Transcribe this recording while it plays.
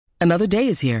Another day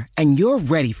is here, and you're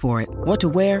ready for it. What to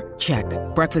wear? Check.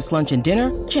 Breakfast, lunch, and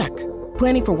dinner? Check.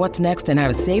 Planning for what's next and how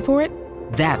to save for it?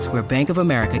 That's where Bank of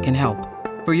America can help.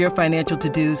 For your financial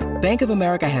to-dos, Bank of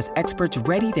America has experts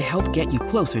ready to help get you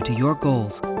closer to your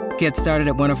goals. Get started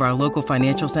at one of our local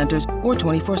financial centers or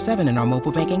 24/7 in our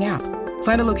mobile banking app.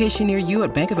 Find a location near you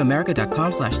at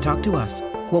bankofamerica.com/talktous.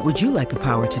 What would you like the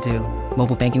power to do?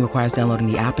 Mobile banking requires downloading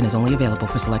the app and is only available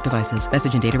for select devices.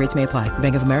 Message and data rates may apply.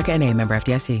 Bank of America N.A., member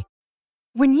FDIC.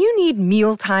 When you need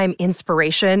mealtime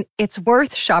inspiration, it's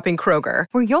worth shopping Kroger,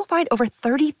 where you'll find over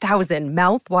 30,000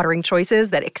 mouth-watering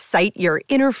choices that excite your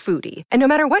inner foodie. And no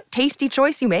matter what tasty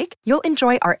choice you make, you'll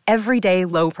enjoy our everyday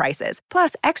low prices,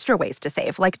 plus extra ways to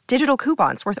save, like digital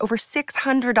coupons worth over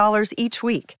 $600 each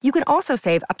week. You can also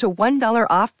save up to $1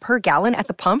 off per gallon at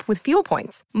the pump with fuel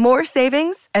points. More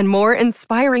savings and more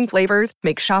inspiring flavors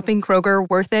make shopping Kroger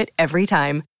worth it every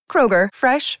time. Kroger,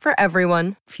 fresh for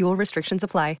everyone. Fuel restrictions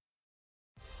apply.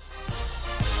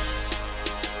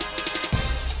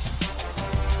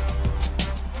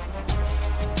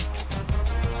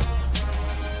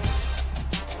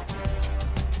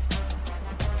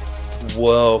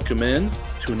 Welcome in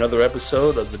to another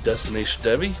episode of the Destination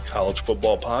Devy College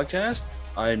Football Podcast.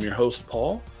 I am your host,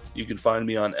 Paul. You can find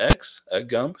me on X at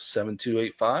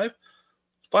Gump7285.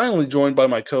 Finally joined by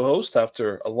my co-host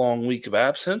after a long week of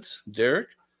absence, Derek.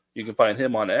 You can find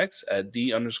him on X at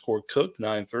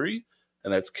D_Cook93,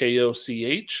 and that's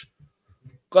KOCH.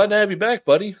 Glad to have you back,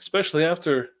 buddy, especially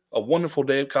after a wonderful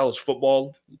day of college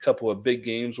football. A couple of big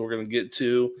games we're going to get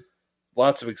to.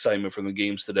 Lots of excitement from the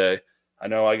games today. I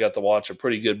know I got to watch a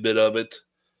pretty good bit of it,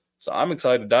 so I'm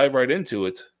excited to dive right into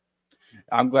it.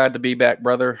 I'm glad to be back,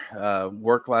 brother.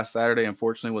 Work last Saturday,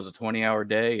 unfortunately, was a 20-hour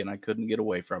day, and I couldn't get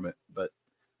away from it. But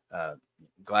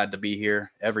glad to be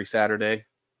here every Saturday,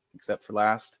 except for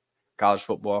last. College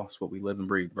football is what we live and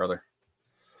breathe, brother.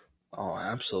 Oh,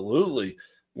 absolutely.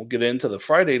 We'll get into the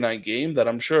Friday night game that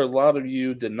I'm sure a lot of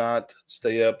you did not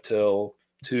stay up till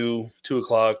 2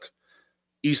 o'clock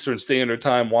Eastern Standard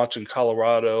Time watching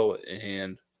Colorado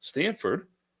and Stanford,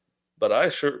 but I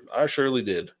surely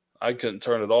did. I couldn't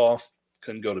turn it off,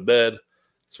 couldn't go to bed,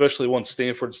 especially once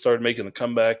Stanford started making the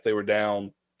comeback. They were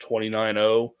down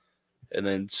 29-0 and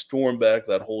then stormed back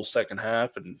that whole second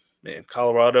half, and man,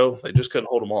 Colorado, they just couldn't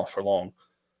hold them off for long.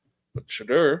 But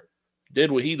Shadur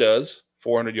did what he does,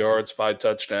 400 yards, 5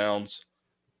 touchdowns,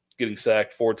 getting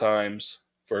sacked 4 times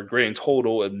for a grand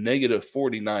total of negative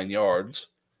 49 yards.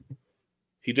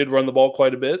 He did run the ball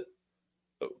quite a bit.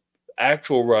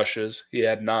 Actual rushes, he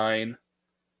had 9.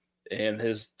 And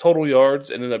his total yards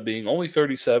ended up being only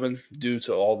 37 due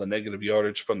to all the negative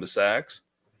yardage from the sacks.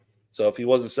 So if he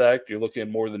wasn't sacked, you're looking at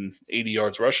more than 80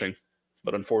 yards rushing.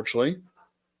 But unfortunately,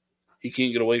 he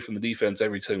can't get away from the defense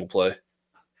every single play.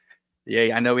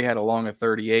 Yeah, I know he had a long of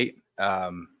 38.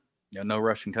 No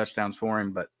rushing touchdowns for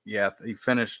him. But, yeah, he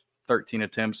finished 13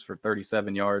 attempts for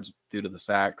 37 yards due to the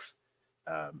sacks.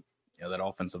 That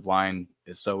offensive line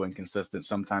is so inconsistent.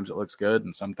 Sometimes it looks good,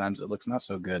 and sometimes it looks not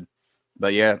so good.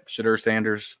 But, yeah, Shadur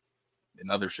Sanders,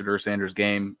 another Shadur Sanders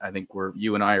game. I think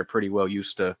you and I are pretty well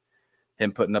used to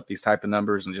him putting up these type of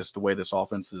numbers, and just the way this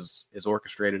offense is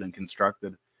orchestrated and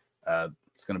constructed.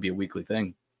 It's going to be a weekly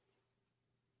thing.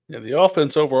 Yeah, the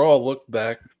offense overall looked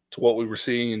back to what we were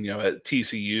seeing, at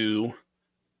TCU,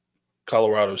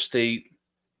 Colorado State,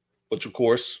 which, of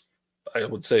course, I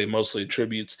would say mostly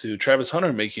attributes to Travis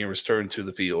Hunter making a return to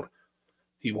the field.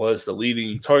 He was the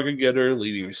leading target getter,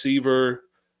 leading receiver,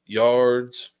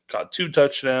 yards, caught 2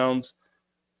 touchdowns.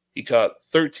 He caught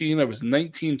 13 of his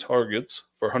 19 targets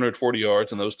for 140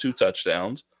 yards and those 2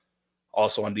 touchdowns.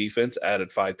 Also on defense,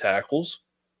 added 5 tackles,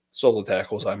 solo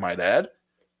tackles, I might add.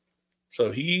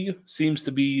 So he seems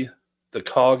to be the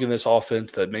cog in this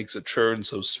offense that makes it churn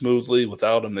so smoothly.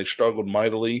 Without him, they struggled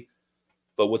mightily.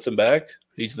 But with him back,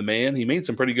 he's the man. He made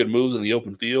some pretty good moves in the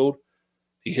open field.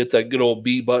 He hit that good old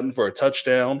B button for a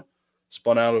touchdown,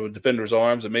 spun out of a defender's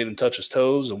arms and made him touch his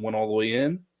toes and went all the way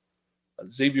in.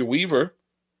 Xavier Weaver,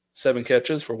 7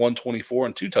 catches for 124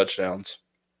 and 2 touchdowns.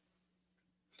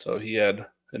 So he had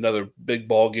another big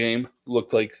ball game.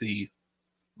 Looked like the,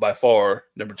 by far,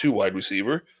 number 2 wide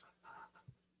receiver.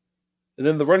 And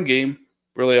then the run game,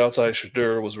 really outside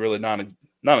Shadur, was really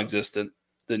non-existent.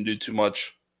 Didn't do too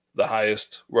much. The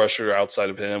highest rusher outside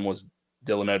of him was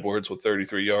Dylan Edwards with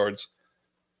 33 yards.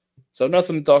 So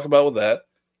nothing to talk about with that.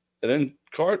 And then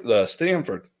the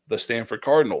Stanford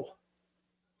Cardinal.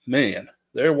 Man,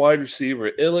 their wide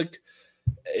receiver, Illick,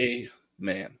 I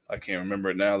can't remember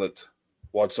it now that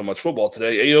watched so much football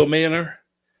today. A.O. Manor.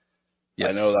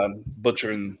 Yes. I know that I'm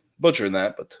butchering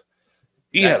that, but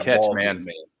he had a catch, man.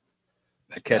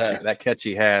 That catch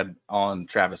he had on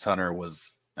Travis Hunter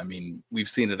was, I mean, we've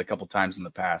seen it a couple times in the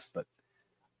past, but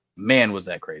man, was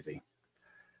that crazy.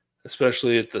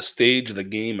 Especially at the stage of the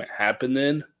game it happened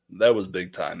in, that was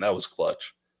big time. That was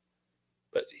clutch.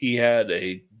 But he had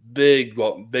a big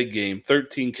game,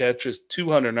 13 catches,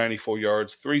 294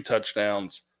 yards, 3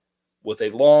 touchdowns, with a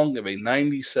long of a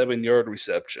 97-yard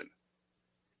reception.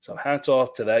 So hats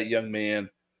off to that young man.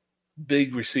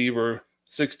 Big receiver,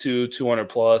 6'2", 200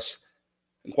 plus.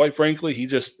 And quite frankly, he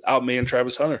just outmanned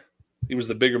Travis Hunter. He was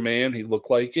the bigger man. He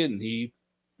looked like it, and he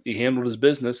handled his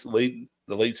business the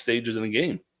late stages in the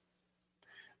game.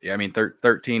 Yeah, I mean,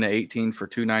 13 to 18 for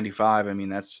 295. I mean,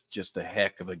 that's just a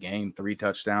heck of a game. 3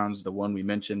 touchdowns, the one we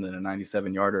mentioned, and a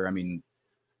 97-yarder. I mean,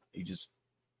 he just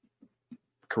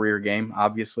career game,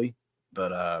 obviously.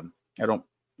 But I don't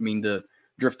mean to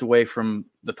drift away from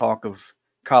the talk of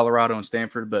Colorado and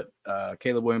Stanford, but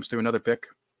Caleb Williams threw another pick.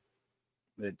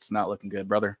 It's not looking good,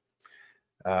 brother.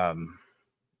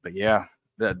 But yeah,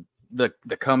 the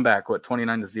comeback,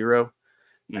 29-0?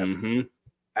 Mm-hmm.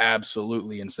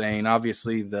 Absolutely insane.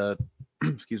 Obviously, the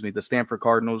Stanford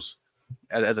Cardinals,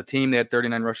 as a team, they had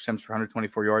 39 rush attempts for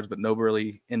 124 yards, but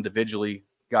nobody individually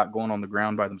got going on the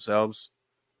ground by themselves.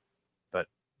 But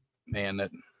man,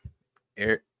 that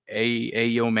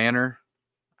Ayo Manor,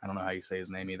 I don't know how you say his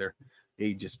name either.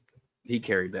 He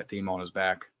carried that team on his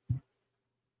back.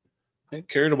 It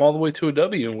carried them all the way to a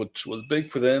W, which was big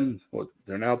for them.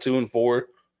 They're now 2-4.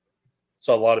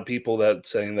 Saw a lot of people that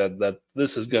saying that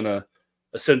this is gonna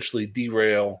essentially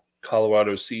derail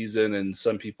Colorado's season, and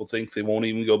some people think they won't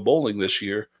even go bowling this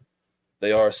year.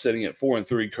 They are sitting at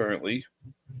 4-3 currently.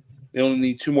 They only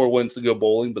need 2 more wins to go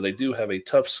bowling, but they do have a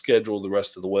tough schedule the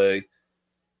rest of the way.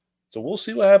 So we'll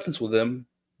see what happens with them.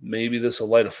 Maybe this will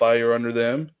light a fire under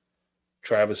them.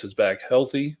 Travis is back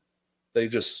healthy. They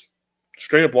just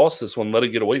straight up lost this one, let it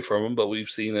get away from them, but we've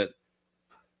seen it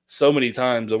so many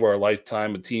times over our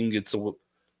lifetime. A team gets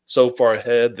so far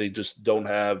ahead, they just don't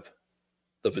have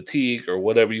the fatigue or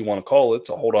whatever you want to call it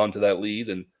to hold on to that lead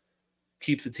and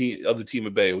keep the other team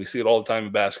at bay. We see it all the time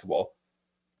in basketball.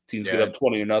 Teams get up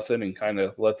 20-0 and kind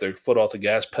of let their foot off the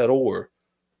gas pedal, or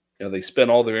they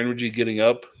spend all their energy getting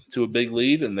up to a big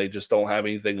lead and they just don't have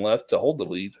anything left to hold the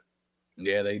lead.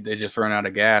 Yeah, they just run out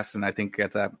of gas, and I think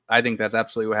that's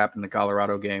absolutely what happened in the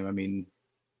Colorado game. I mean,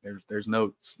 there's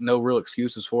no real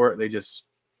excuses for it. They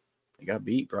got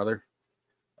beat, brother.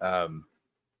 I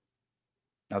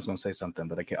was going to say something,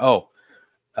 but I can't.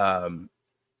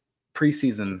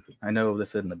 Preseason, I know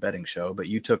this isn't a betting show, but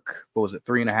you took, what was it,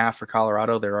 3.5 for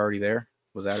Colorado? They're already there.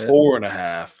 Was that 4.5?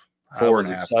 I was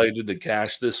 4.5. excited to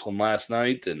cash this one last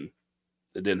night, and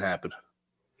it didn't happen.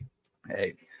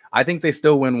 Hey, I think they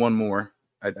still win one more.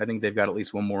 I think they've got at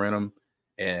least one more in them.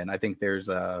 And I think there's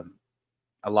a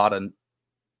lot of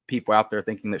people out there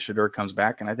thinking that Shedeur comes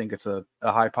back, and I think it's a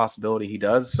high possibility he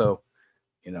does. So,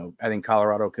 I think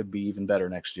Colorado could be even better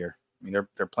next year. I mean,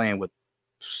 they're playing with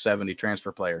 70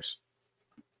 transfer players.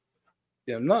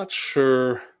 Yeah, I'm not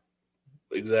sure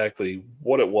exactly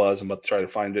what it was. I'm about to try to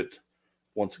find it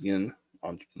once again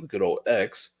on good old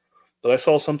X. But I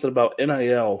saw something about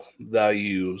NIL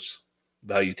valutations,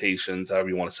 however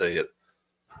you want to say it.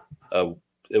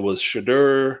 It was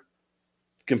Shedeur,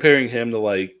 comparing him to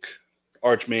like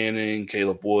Arch Manning,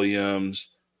 Caleb Williams,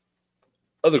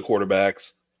 other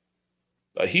quarterbacks.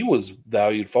 He was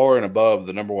valued far and above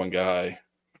the number 1 guy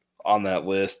on that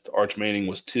list. Arch Manning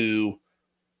was 2.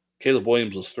 Caleb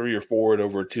Williams was 3 or 4 at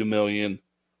over $2 million.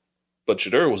 But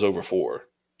Shedeur was over 4.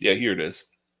 Yeah, here it is.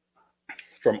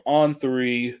 From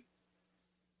On3.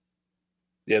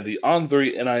 Yeah, the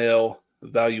On3 NIL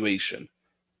valuation.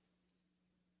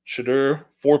 Shedeur,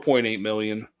 $4.8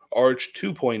 million. Arch,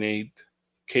 $2.8.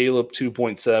 Caleb,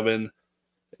 $2.7. And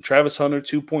Travis Hunter,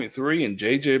 $2.3. And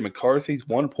J.J. McCarthy,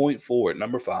 $1.4 at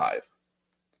number 5.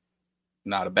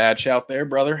 Not a bad shout there,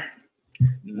 brother.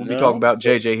 We'll be talking about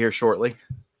JJ here shortly.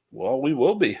 Well, we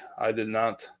will be. I did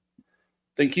not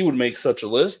think he would make such a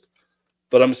list,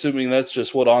 but I'm assuming that's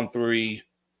just what On3,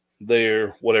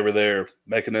 whatever their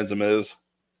mechanism is,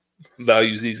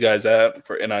 values these guys at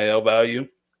for NIL value.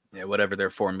 Yeah, whatever their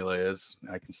formula is.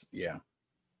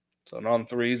 So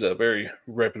On3 is a very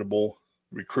reputable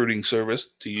recruiting service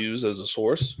to use as a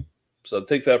source. So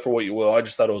take that for what you will. I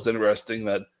just thought it was interesting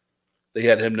that they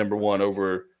had him number 1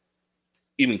 over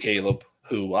even Caleb,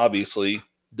 who obviously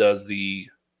does the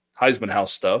Heisman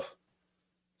House stuff.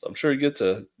 So I'm sure he gets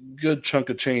a good chunk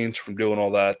of change from doing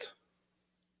all that.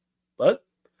 But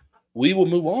we will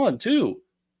move on to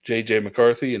J.J.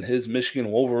 McCarthy and his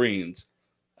Michigan Wolverines.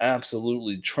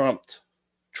 Absolutely trounced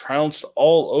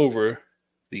all over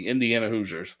the Indiana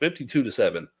Hoosiers,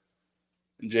 52-7.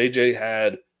 And JJ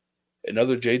had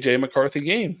another JJ McCarthy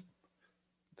game.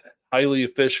 Highly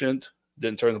efficient,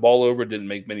 didn't turn the ball over, didn't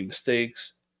make many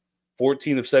mistakes.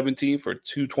 14 of 17 for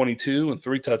 222 and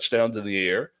 3 touchdowns in the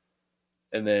air.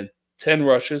 And then 10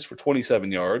 rushes for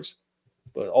 27 yards.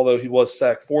 But although he was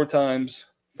sacked 4 times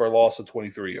for a loss of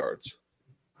 23 yards.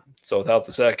 So without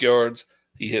the sack yards,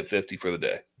 he hit 50 for the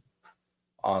day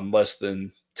on less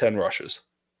than 10 rushes.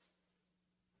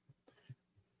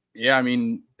 Yeah, I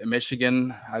mean,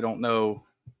 Michigan, I don't know.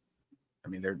 I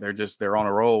mean, they're on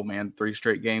a roll, man. 3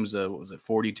 straight games. What was it,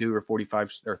 42 or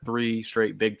 45 or 3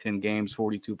 straight Big Ten games,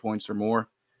 42 points or more.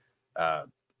 I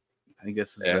think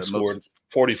this is the scored most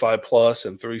 45 plus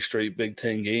in 3 straight Big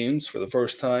Ten games for the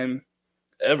first time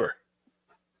ever.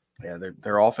 Yeah,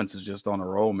 their offense is just on a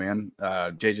roll, man.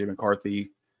 JJ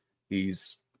McCarthy,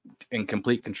 he's in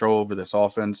complete control over this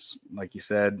offense. Like you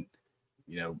said,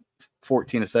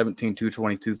 14 of 17,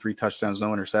 222, 3 touchdowns, no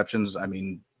interceptions. I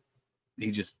mean,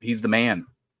 he's the man.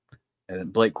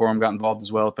 And Blake Corum got involved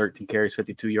as well, 13 carries,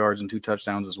 52 yards, and 2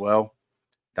 touchdowns as well.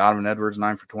 Donovan Edwards,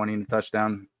 9 for 20 and a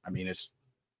touchdown. I mean, it's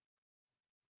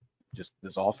just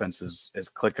this offense is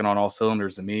clicking on all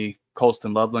cylinders to me.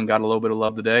 Colston Loveland got a little bit of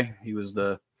love today. He was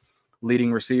the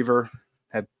leading receiver,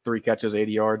 had 3 catches,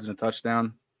 80 yards, and a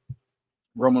touchdown.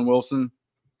 Roman Wilson,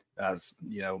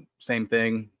 same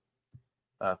thing.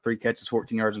 3 catches,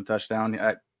 14 yards, and touchdown.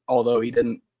 Although he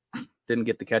didn't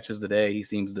get the catches today, he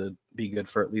seems to be good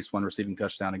for at least 1 receiving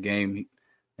touchdown a game.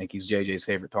 I think he's JJ's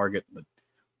favorite target, but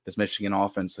this Michigan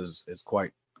offense is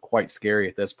quite scary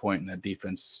at this point, and that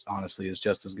defense, honestly, is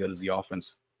just as good as the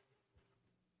offense.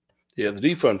 Yeah, the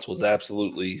defense was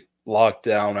absolutely locked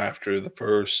down after the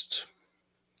first,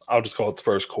 I'll just call it the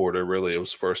first quarter, really. It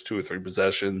was the first 2 or 3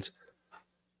 possessions.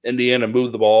 Indiana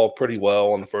moved the ball pretty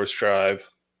well on the first drive,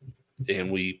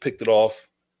 and we picked it off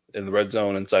in the red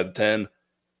zone inside the 10.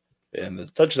 And the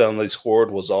touchdown they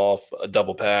scored was off a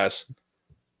double pass.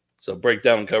 So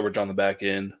breakdown and coverage on the back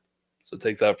end. So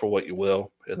take that for what you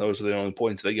will. And those are the only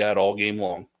points they got all game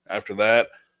long. After that,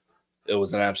 it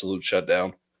was an absolute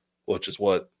shutdown, which is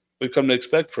what we've come to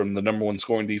expect from the number 1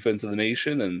 scoring defense in the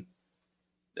nation, and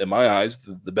in my eyes,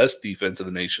 the best defense in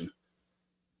the nation.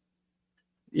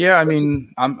 Yeah, I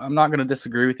mean, I'm not going to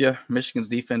disagree with you. Michigan's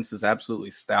defense is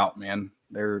absolutely stout, man.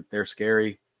 They're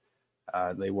scary.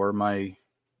 They were my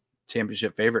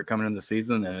championship favorite coming into the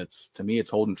season, and to me, it's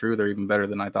holding true. They're even better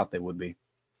than I thought they would be.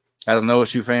 As an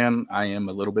OSU fan, I am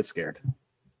a little bit scared.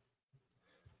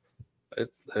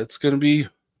 It's going to be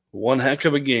one heck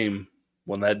of a game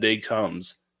when that day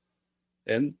comes.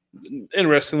 And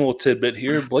interesting little tidbit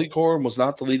here, Blake Corum was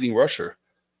not the leading rusher.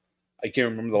 I can't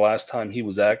remember the last time he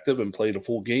was active and played a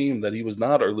full game that he was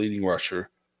not our leading rusher.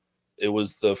 It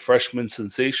was the freshman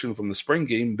sensation from the spring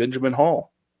game, Benjamin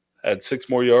Hall. Had 6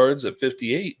 more yards at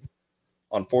 58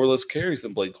 on 4 less carries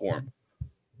than Blake Corum.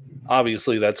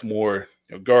 Obviously, that's more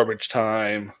garbage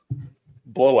time,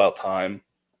 blowout time.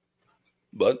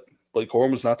 But Blake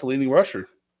Corum was not the leading rusher.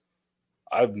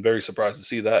 I'm very surprised to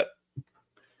see that.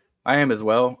 I am as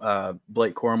well.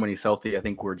 Blake Corum, when he's healthy, I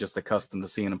think we're just accustomed to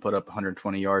seeing him put up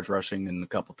 120 yards rushing and a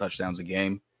couple touchdowns a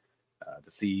game.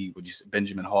 To see,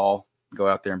 Benjamin Hall go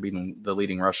out there and be the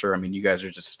leading rusher, I mean, you guys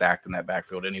are just stacked in that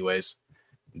backfield anyways.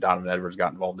 Donovan Edwards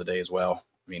got involved today as well.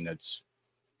 I mean,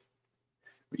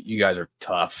 you guys are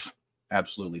tough,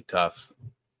 absolutely tough.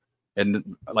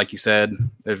 And like you said,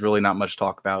 there's really not much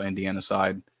talk about Indiana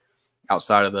side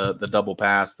outside of the double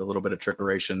pass, the little bit of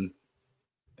trickeration.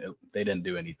 They didn't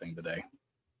do anything today.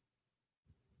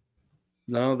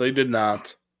 No, they did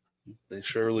not. They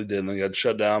surely didn't. They got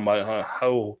shut down by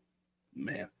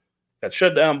got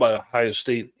shut down by Ohio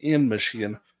State and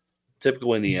Michigan,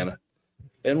 typical Indiana.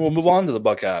 And we'll move on to the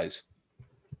Buckeyes.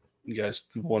 You guys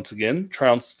once again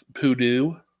trounced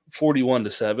Purdue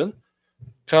 41-7.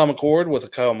 Kyle McCord with a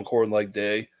Kyle McCord-like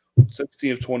day,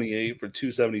 16 of 28 for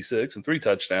 276 and 3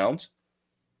 touchdowns.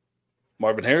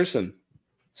 Marvin Harrison,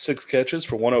 6 catches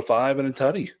for 105 and a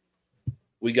tutty.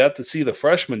 We got to see the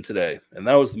freshmen today, and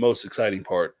that was the most exciting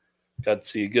part. Got to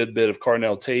see a good bit of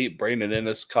Carnell Tate. Brandon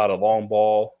Ennis caught a long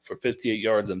ball for 58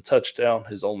 yards and a touchdown,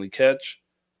 his only catch.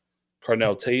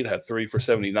 Carnell Tate had 3 for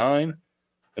 79.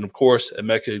 And, of course,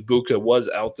 Emeka Ibuka was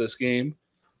out this game,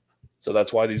 so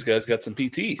that's why these guys got some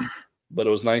PT. But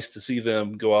it was nice to see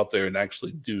them go out there and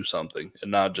actually do something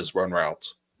and not just run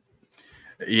routes.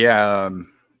 Yeah,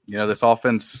 this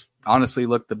offense honestly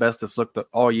looked the best it's looked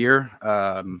all year.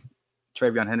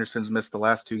 TreVeyon Henderson's missed the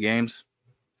last 2 games.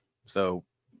 So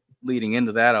leading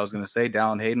into that, I was going to say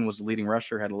Dallin Hayden was the leading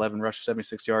rusher, had 11 rushes,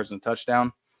 76 yards, and a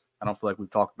touchdown. I don't feel like we've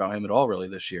talked about him at all really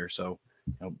this year. So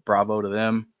bravo to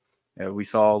them. We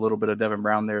saw a little bit of Devin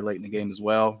Brown there late in the game as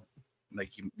well.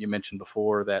 like you mentioned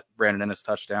before, that Brandon Ennis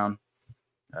touchdown.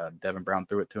 Devin Brown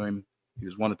threw it to him. He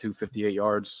was 1 of 2, 58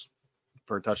 yards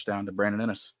for a touchdown to Brandon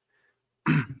Ennis.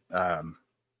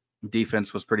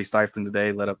 Defense was pretty stifling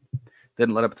today.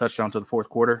 Didn't let up a touchdown to the fourth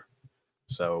quarter.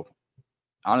 So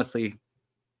honestly,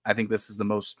 I think this is the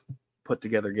most put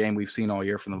together game we've seen all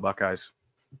year from the Buckeyes.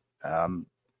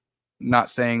 Not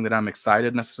saying that I'm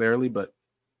excited necessarily, but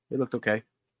it looked okay.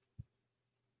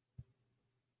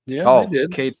 Yeah, they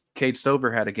did. Cade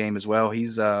Stover had a game as well. He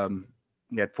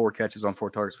had 4 catches on 4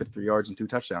 targets, 53 yards, and 2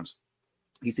 touchdowns.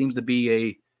 He seems to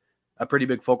be a pretty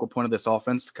big focal point of this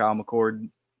offense. Kyle McCord,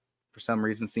 for some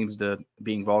reason, seems to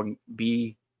be involved.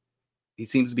 He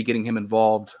seems to be getting him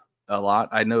involved a lot.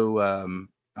 I know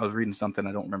I was reading something.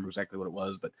 I don't remember exactly what it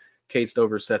was, but Cade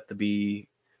Stover set to be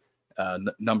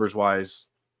numbers-wise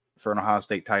for an Ohio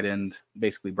State tight end,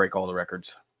 basically break all the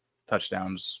records,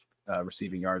 touchdowns,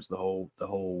 receiving yards, the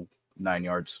whole 9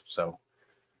 yards. So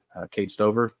Cade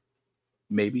Stover,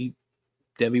 maybe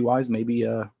Debbie Wise, maybe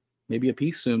a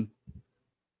piece soon.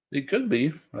 It could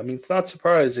be. I mean, it's not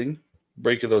surprising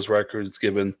breaking those records,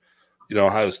 given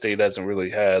Ohio State hasn't really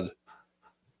had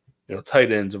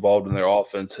tight ends involved in their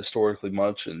offense historically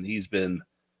much, and he's been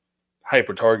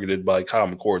hyper targeted by Kyle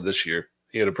McCord this year.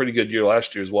 He had a pretty good year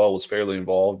last year as well, was fairly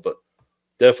involved, but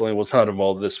definitely was not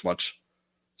involved this much.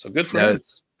 So good for him.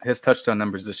 His touchdown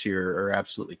numbers this year are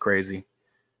absolutely crazy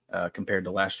compared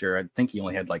to last year. I think he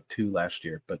only had like 2 last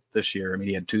year, but this year, I mean,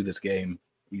 he had 2 this game.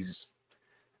 He's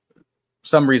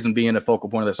some reason being a focal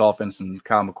point of this offense, and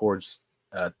Kyle McCord's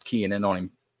keying in on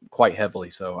him quite heavily.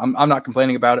 So I'm not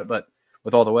complaining about it, but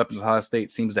with all the weapons Ohio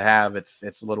State seems to have, it's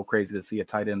a little crazy to see a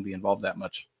tight end be involved that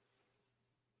much.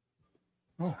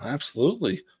 Oh,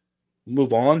 absolutely.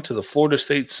 Move on to the Florida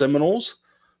State Seminoles.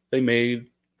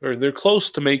 They're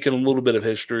close to making a little bit of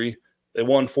history. They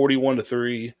won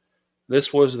 41-3.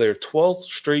 This was their 12th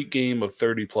straight game of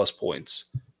 30-plus points.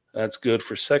 That's good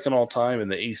for second all-time in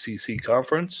the ACC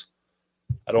conference.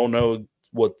 I don't know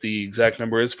what the exact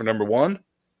number is for number 1,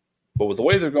 but with the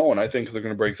way they're going, I think they're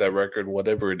going to break that record,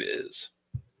 whatever it is.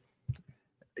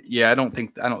 Yeah, I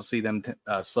don't see them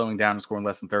slowing down and scoring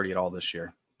less than 30 at all this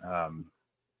year.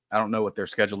 I don't know what their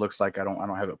schedule looks like. I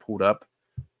don't have it pulled up,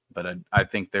 but I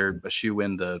think they're a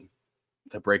shoe-in to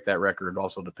break that record,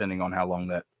 also depending on how long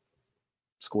that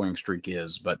scoring streak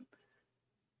is. But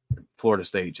Florida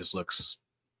State just looks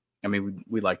 – I mean,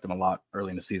 we liked them a lot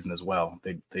early in the season as well.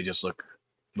 They just look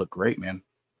great, man.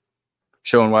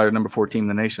 Showing why they're number 4 team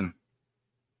in the nation.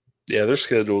 Yeah, their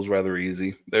schedule is rather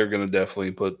easy. They're going to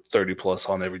definitely put 30-plus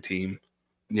on every team.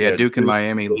 Yeah, Duke and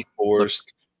Miami. Wake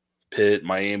Forest, Pitt,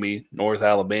 Miami, North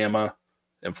Alabama,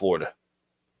 and Florida.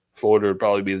 Florida would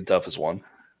probably be the toughest one.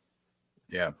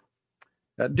 Yeah.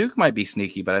 Duke might be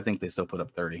sneaky, but I think they still put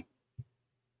up 30.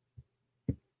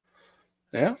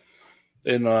 Yeah.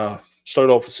 And start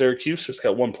off with Syracuse. Just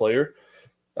got one player.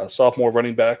 Sophomore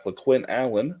running back LaQuint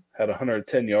Allen had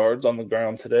 110 yards on the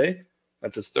ground today.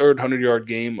 That's his 3rd 100-yard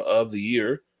game of the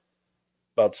year.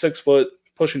 About 6 foot,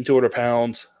 pushing 200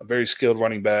 pounds, a very skilled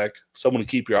running back, someone to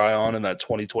keep your eye on in that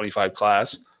 2025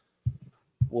 class.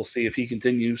 We'll see if he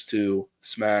continues to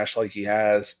smash like he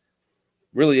has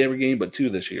really every game but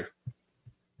 2 this year.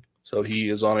 So he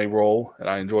is on a roll, and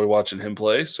I enjoy watching him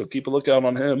play. So keep a lookout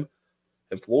on him.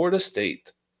 And Florida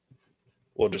State,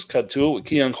 we'll just cut to it with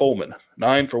Keon Coleman.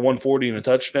 9 for 140 and a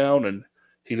touchdown, and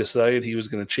he decided he was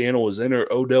going to channel his inner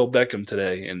Odell Beckham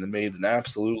today and made an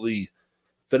absolutely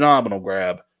phenomenal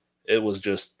grab. It was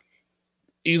just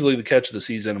easily the catch of the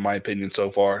season, in my opinion,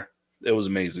 so far. It was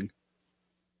amazing.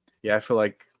 Yeah, I feel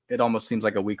like it almost seems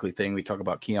like a weekly thing. We talk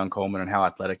about Keon Coleman and how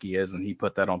athletic he is, and he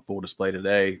put that on full display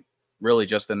today, really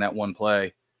just in that one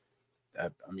play. I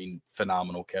mean,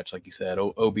 phenomenal catch, like you said.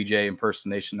 OBJ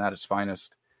impersonation at its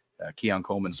finest. Keon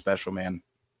Coleman special, man.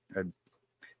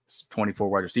 24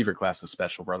 wide receiver class is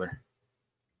special, brother.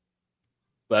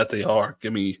 That they are.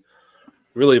 Give me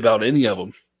really about any of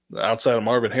them. Outside of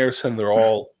Marvin Harrison, they're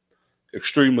all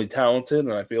extremely talented,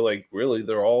 and I feel like really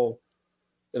they're all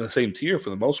in the same tier for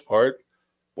the most part.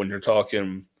 When you're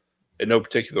talking in no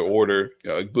particular order,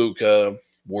 Ibuka,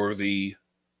 Worthy,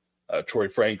 Troy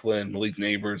Franklin, Malik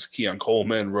Neighbors, Keon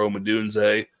Coleman, Rome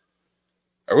Odunze.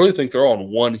 I really think they're all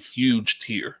in one huge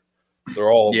tier.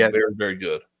 They're all very, very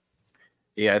good.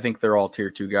 Yeah, I think they're all tier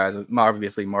 2 guys.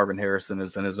 Obviously, Marvin Harrison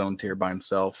is in his own tier by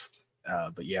himself.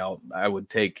 But yeah, I would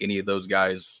take any of those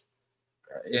guys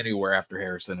anywhere after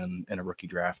Harrison in a rookie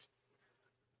draft.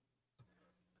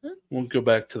 We'll go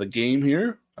back to the game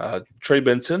here. Trey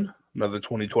Benson, another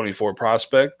 2024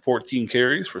 prospect, 14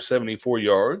 carries for 74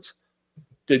 yards.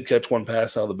 Did catch one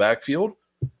pass out of the backfield.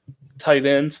 Tight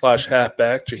end /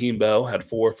 halfback Jaheim Bell had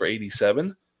 4 for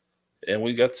 87. And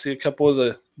we got to see a couple of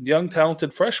the young,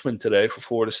 talented freshmen today for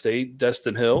Florida State.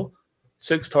 Destin Hill,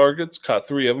 6 targets, caught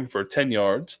 3 of them for 10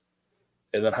 yards.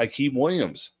 And then Hakeem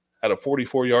Williams had a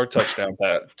 44-yard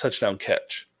touchdown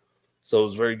catch. So it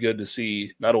was very good to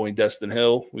see not only Destin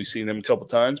Hill, we've seen him a couple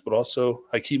times, but also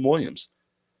Hakeem Williams.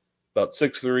 About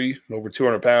 6'3", over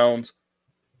 200 pounds.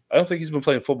 I don't think he's been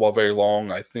playing football very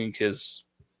long. I think his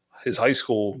high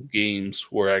school games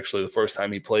were actually the first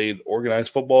time he played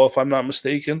organized football, if I'm not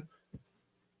mistaken.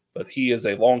 But he is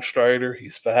a long strider.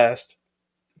 He's fast.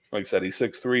 Like I said, he's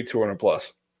 6'3", 200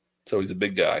 plus. So he's a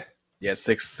big guy. Yeah,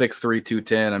 6'3",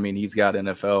 210. I mean, he's got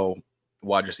NFL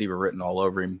wide receiver written all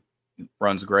over him.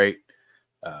 Runs great.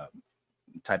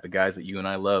 Type of guys that you and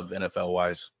I love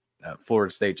NFL-wise.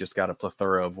 Florida State just got a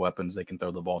plethora of weapons they can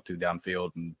throw the ball to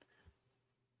downfield and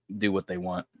do what they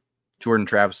want. Jordan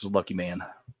Travis is a lucky man.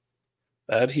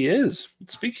 That he is.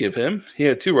 Speaking of him, he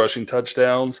had 2 rushing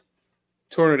touchdowns,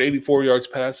 284 yards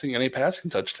passing, and a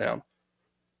passing touchdown.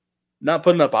 Not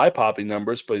putting up eye-popping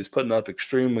numbers, but he's putting up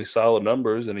extremely solid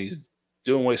numbers, and he's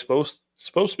doing what he's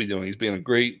supposed to be doing. He's being a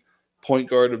great point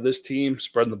guard of this team,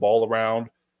 spreading the ball around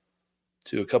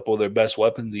to a couple of their best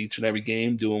weapons each and every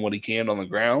game, doing what he can on the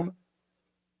ground.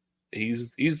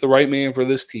 He's the right man for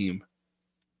this team.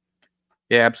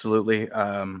 Yeah, absolutely.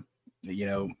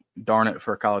 Darn it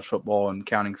for college football and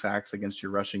counting sacks against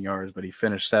your rushing yards, but he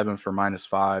finished 7 for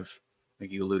 -5. I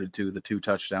think you alluded to the 2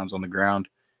 touchdowns on the ground.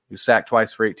 He was sacked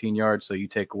twice for 18 yards, so you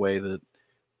take away the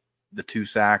 2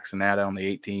 sacks and add on the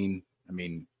 18. I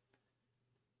mean,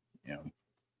 a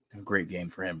great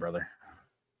game for him, brother.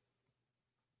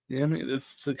 Yeah, I mean,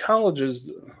 if the college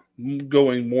is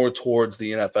going more towards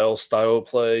the NFL style of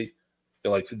play,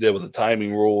 like they did with the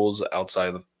timing rules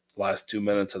outside the last 2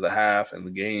 minutes of the half and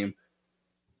the game,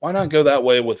 why not go that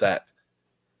way with that?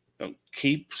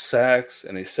 Keep sacks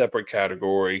in a separate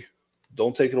category.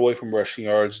 Don't take it away from rushing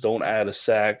yards. Don't add a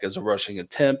sack as a rushing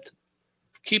attempt.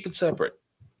 Keep it separate.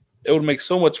 It would make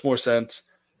so much more sense.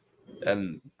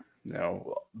 And,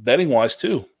 betting-wise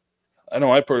too. I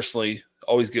know I personally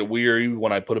always get weary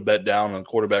when I put a bet down on a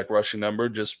quarterback rushing number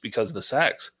just because of the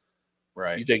sacks.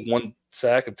 Right. You take 1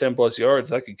 sack of 10-plus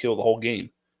yards, that could kill the whole game.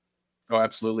 Oh,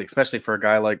 absolutely, especially for a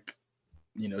guy like,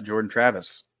 Jordan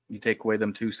Travis. You take away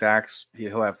them 2 sacks,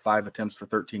 he'll have 5 attempts for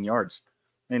 13 yards.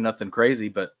 Ain't nothing crazy,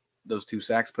 but those 2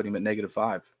 sacks put him at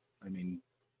 -5. I mean,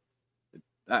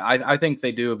 I think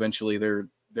they do eventually.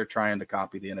 They're trying to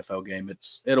copy the NFL game.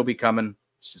 It'll be coming.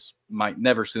 It's just might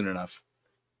never soon enough.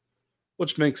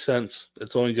 Which makes sense.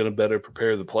 It's only going to better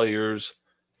prepare the players,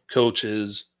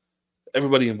 coaches,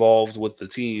 everybody involved with the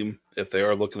team. If they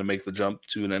are looking to make the jump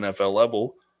to an NFL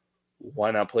level, why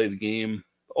not play the game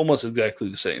almost exactly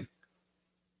the same?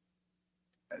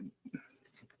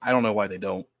 I don't know why they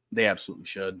don't. They absolutely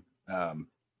should. I don't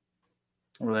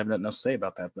really have nothing else to say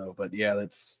about that, though. But yeah,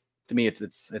 that's to me,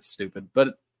 it's stupid.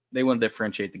 But they want to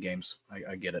differentiate the games.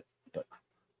 I get it, but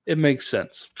it makes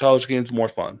sense. College games more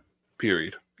fun.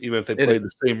 Period. Even if they played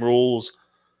the same rules,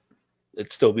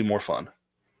 it'd still be more fun.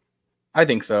 I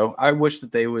think so. I wish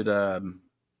that they would. I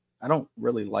don't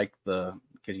really like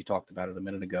because you talked about it a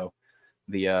minute ago,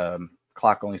 the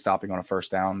clock only stopping on a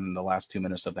first down in the last 2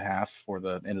 minutes of the half or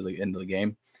the end of the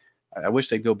game. I wish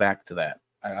they'd go back to that.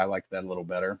 I like that a little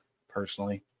better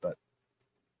personally, but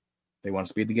they want to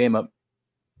speed the game up.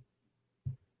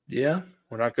 Yeah,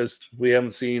 we're not because we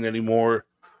haven't seen any more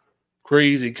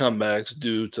crazy comebacks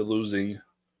due to losing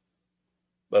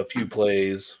a few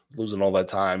plays, losing all that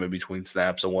time in between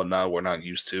snaps and whatnot. We're not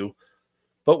used to.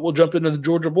 But we'll jump into the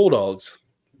Georgia Bulldogs.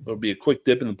 It'll be a quick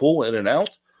dip in the pool, in and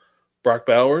out. Brock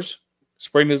Bowers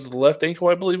sprained his left ankle,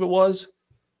 I believe it was.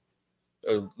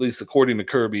 Or at least according to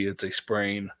Kirby, it's a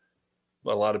sprain. A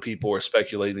lot of people are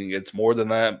speculating it's more than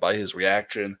that by his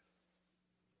reaction.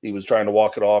 He was trying to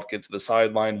walk it off, get to the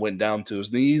sideline, went down to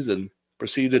his knees, and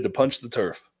proceeded to punch the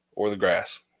turf or the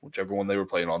grass, whichever one they were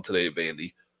playing on today at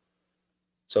Vandy.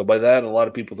 So by that, a lot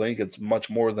of people think it's much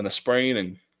more than a sprain,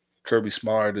 and Kirby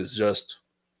Smart is just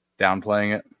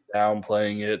downplaying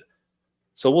it.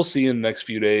 So we'll see in the next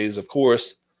few days. Of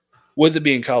course, with it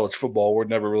being college football, we're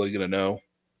never really going to know.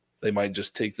 They might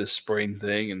just take this sprain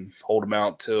thing and hold him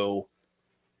out till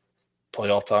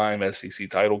playoff time, SEC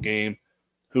title game.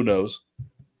 Who knows?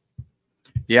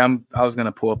 Yeah, I was going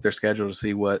to pull up their schedule to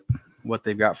see what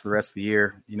they've got for the rest of the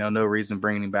year. No reason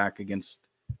bringing him back against,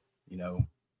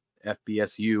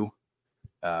 FBSU.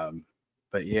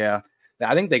 But yeah,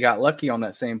 I think they got lucky on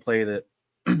that same play that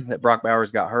that Brock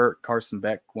Bowers got hurt. Carson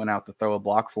Beck went out to throw a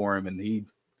block for him, and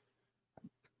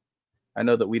I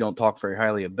know that we don't talk very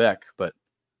highly of Beck, but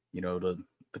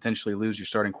to potentially lose your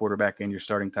starting quarterback and your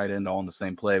starting tight end all in the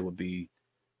same play would be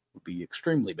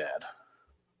extremely bad.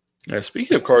 Now,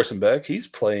 speaking of Carson Beck, he's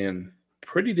playing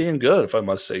pretty damn good, if I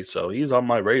must say so. He's on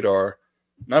my radar,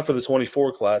 not for the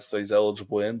 24 class that he's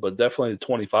eligible in, but definitely the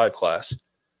 25 class.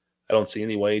 I don't see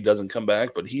any way he doesn't come back,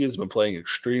 but he has been playing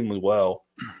extremely well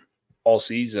all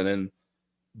season and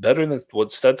better than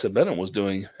what Stetson Bennett was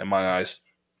doing in my eyes.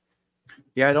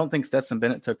 Yeah, I don't think Stetson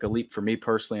Bennett took a leap for me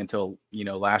personally until,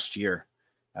 last year.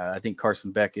 I think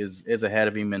Carson Beck is ahead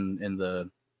of him in the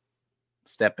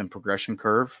step and progression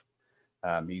curve.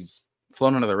 He's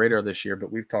flown under the radar this year,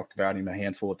 but we've talked about him a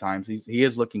handful of times. He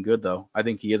is looking good, though. I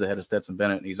think he is ahead of Stetson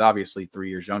Bennett, and he's obviously 4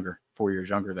 years younger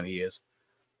than he is.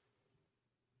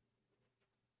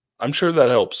 I'm sure that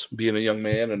helps, being a young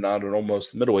man and not an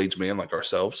almost middle-aged man like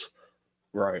ourselves.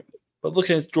 Right. But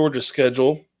looking at Georgia's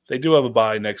schedule, they do have a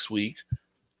bye next week,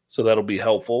 so that'll be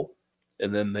helpful.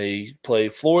 And then they play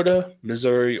Florida,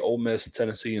 Missouri, Ole Miss,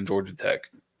 Tennessee, and Georgia Tech.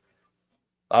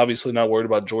 Obviously not worried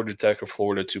about Georgia Tech or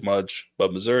Florida too much,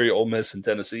 but Missouri, Ole Miss, and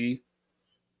Tennessee,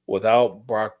 without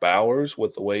Brock Bowers,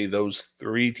 with the way those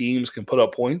three teams can put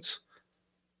up points,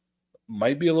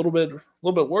 might be a little bit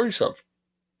worrisome.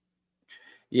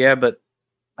 Yeah, but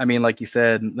I mean, like you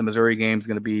said, the Missouri game is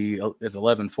going to is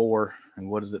 11-4, and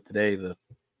what is it today? The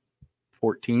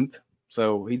 14th.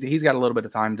 So he's got a little bit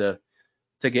of time to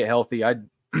get healthy.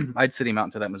 I'd sit him out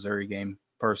into that Missouri game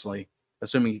personally,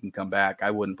 assuming he can come back.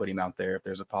 I wouldn't put him out there if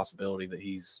there's a possibility that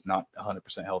he's not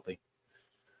 100% healthy.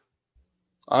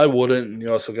 I wouldn't.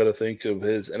 You also got to think of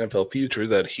his NFL future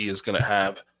that he is going to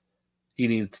have.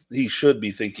 He should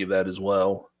be thinking of that as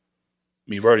well.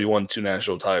 I mean, you've already won 2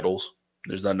 national titles.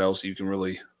 There's nothing else you can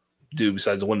really do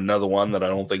besides win another one that I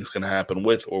don't think is going to happen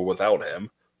with or without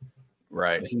him.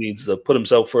 Right. So he needs to put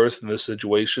himself first in this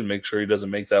situation, make sure he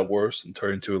doesn't make that worse and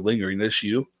turn into a lingering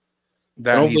issue.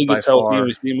 I don't think it's healthy when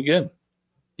we see him again.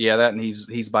 Yeah, that, and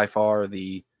he's by far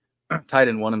the tight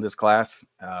end one in this class.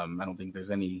 I don't think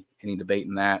there's any debate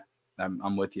in that.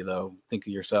 I'm with you, though. Think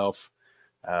of yourself.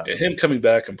 Him coming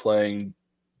back and playing,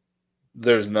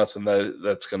 there's nothing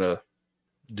that's going to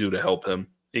do to help him.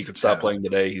 He could stop playing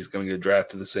today. He's going to get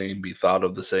drafted the same, be thought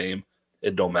of the same.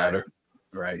 It don't matter.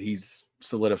 Right. He's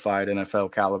solidified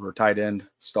NFL caliber tight end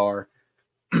star.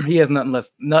 He has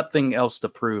nothing else to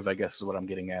prove, I guess is what I'm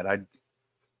getting at.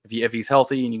 If he's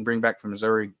healthy and you can bring back from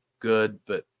Missouri, good.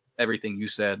 But everything you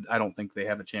said, I don't think they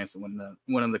have a chance of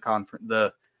winning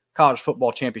the college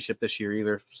football championship this year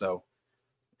either. So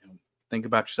think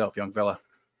about yourself, young fella.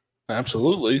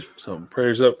 Absolutely. So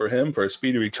prayers up for him for a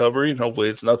speedy recovery, and hopefully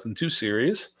it's nothing too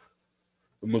serious.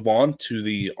 We'll move on to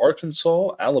the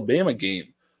Arkansas-Alabama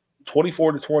game,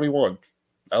 24-21.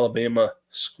 Alabama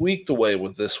squeaked away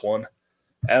with this one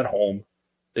at home.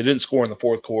 They didn't score in the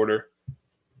fourth quarter.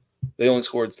 They only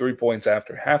scored 3 points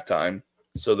after halftime,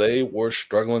 so they were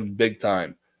struggling big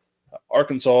time.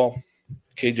 Arkansas,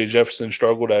 KJ Jefferson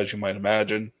struggled, as you might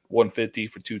imagine, 150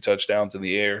 for 2 touchdowns in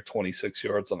the air, 26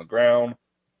 yards on the ground.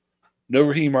 No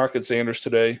Raheem Market Sanders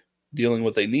today, dealing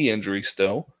with a knee injury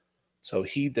still, so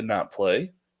he did not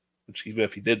play, which even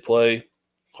if he did play,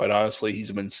 quite honestly, he's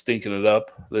been stinking it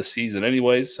up this season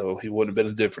anyway, so he wouldn't have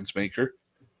been a difference maker,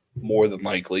 more than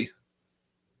likely.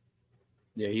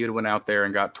 Yeah, he would have went out there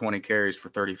and got 20 carries for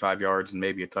 35 yards and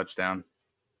maybe a touchdown.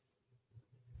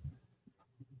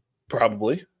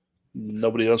 Probably.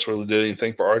 Nobody else really did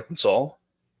anything for Arkansas.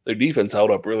 Their defense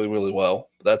held up really, really well,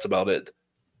 but that's about it.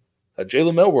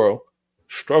 Jalen Milroe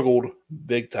struggled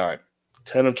big time.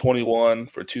 10 of 21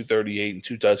 for 238 and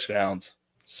 2 touchdowns.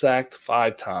 Sacked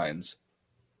 5 times.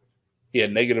 He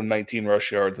had negative 19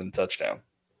 rush yards and a touchdown.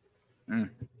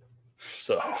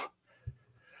 So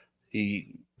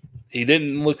he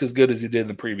didn't look as good as he did in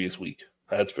the previous week.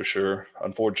 That's for sure.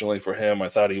 Unfortunately for him, I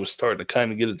thought he was starting to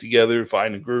kind of get it together,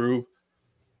 find a groove,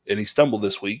 and he stumbled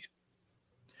this week.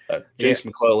 Jace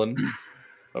McClellan.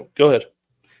 Oh, go ahead.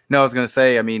 No, I was going to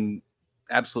say, I mean,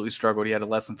 absolutely struggled. He had a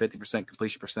less than 50%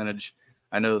 completion percentage.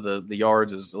 I know the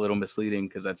yards is a little misleading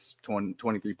because that's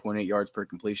 23.8 yards per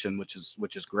completion, which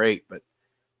is great. But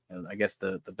I guess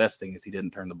the best thing is he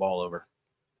didn't turn the ball over.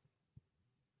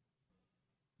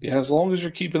 Yeah, as long as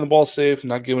you're keeping the ball safe and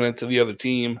not giving it to the other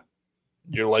team,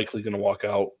 you're likely going to walk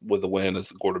out with a win as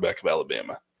the quarterback of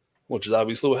Alabama, which is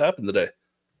obviously what happened today.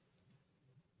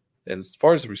 And as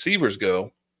far as the receivers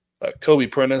go, Kobe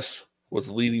Prentice was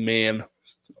the leading man,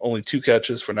 only 2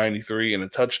 catches for 93 and a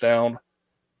touchdown.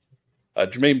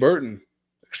 Jermaine Burton,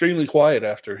 extremely quiet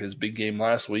after his big game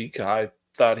last week. I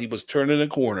thought he was turning a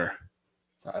corner.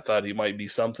 I thought he might be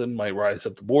something, might rise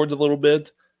up the boards a little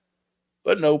bit.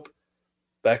 But nope.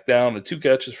 Back down to 2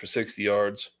 catches for 60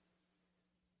 yards.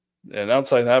 And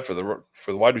outside that, for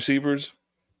the wide receivers,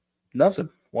 nothing.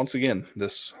 Once again,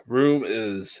 this room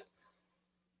is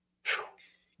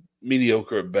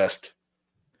mediocre at best.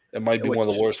 It might be one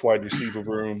of the worst wide receiver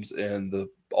rooms in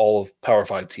all of Power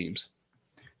 5 teams.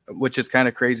 Which is kind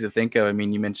of crazy to think of. I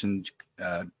mean, you mentioned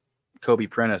Kobe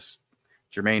Prentice,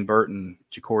 Jermaine Burton,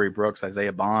 Ja'Cory Brooks,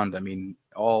 Isaiah Bond. I mean,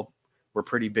 all were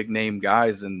pretty big name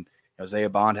guys. And Isaiah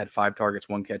Bond had 5 targets,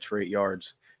 1 catch for 8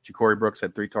 yards. Ja'Cory Brooks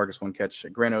had 3 targets, 1 catch.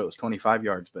 Granted, it was 25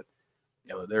 yards, but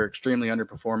they're extremely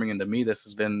underperforming. And to me, this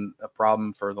has been a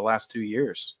problem for the last 2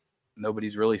 years.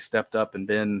 Nobody's really stepped up and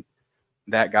been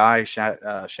that guy.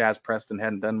 Shaz Preston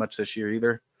hadn't done much this year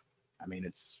either. I mean,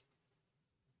 it's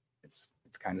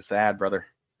kind of sad, brother.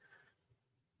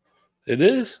 It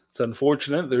is. It's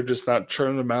unfortunate. They're just not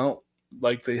churning them out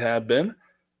like they have been.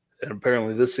 And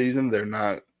apparently this season they're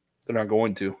not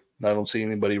going to. I don't see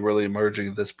anybody really emerging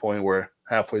at this point. We're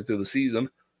halfway through the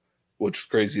season, which is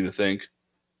crazy to think.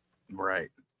 Right.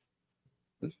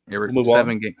 We'll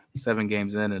 7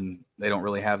 games in, and they don't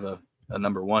really have a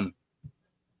number one.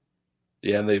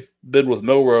 Yeah, and they've been with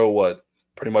Milroe,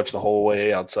 pretty much the whole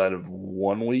way outside of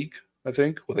 1 week, I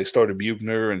think, where they started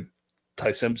Buchner and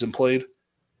Ty Simpson played.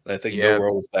 And I think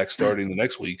Milroe was back starting the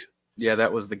next week. Yeah,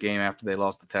 that was the game after they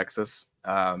lost to Texas.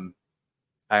 I'm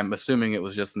assuming it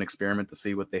was just an experiment to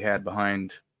see what they had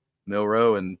behind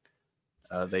Milroe, and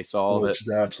they saw that. Which is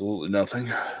absolutely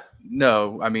nothing.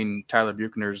 No, I mean, Tyler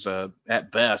Buchner's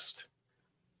at best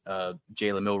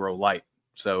Jalen Milroe light.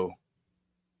 So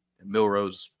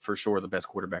Milroe's for sure the best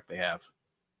quarterback they have.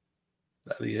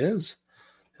 That he is.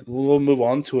 And we'll move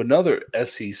on to another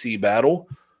SEC battle.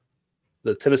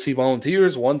 The Tennessee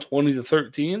Volunteers won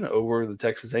 20-13 over the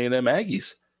Texas A&M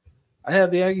Aggies. I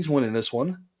had the Aggies winning this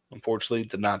one. Unfortunately, it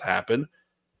did not happen.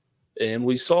 And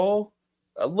we saw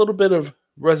a little bit of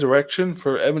resurrection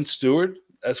for Evan Stewart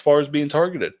as far as being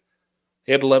targeted.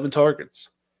 He had 11 targets.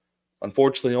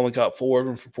 Unfortunately, only got 4 of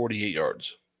them for 48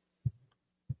 yards.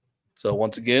 So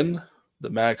once again, the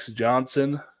Max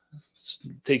Johnson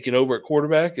taking over at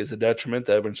quarterback is a detriment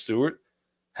to Evan Stewart.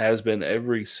 Has been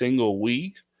every single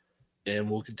week and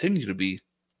will continue to be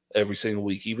every single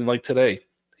week, even like today.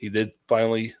 He did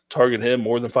finally target him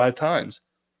more than 5 times.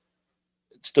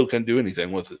 It still couldn't do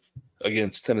anything with it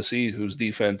against Tennessee, whose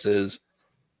defense is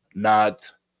not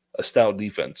a stout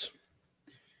defense.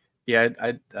 Yeah,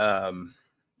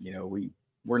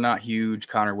 we're not huge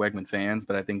Connor Wegman fans,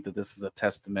 but I think that this is a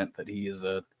testament that he is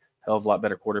a hell of a lot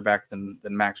better quarterback than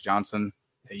Max Johnson.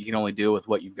 You can only deal with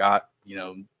what you've got.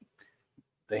 The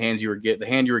hand you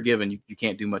were given, you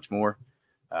can't do much more.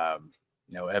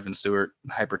 Evan Stewart,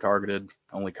 hyper targeted,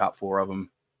 only caught 4 of them.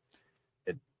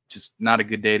 It just not a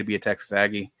good day to be a Texas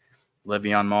Aggie.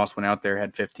 Le'Veon Moss went out there,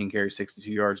 had 15 carries,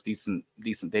 62 yards, decent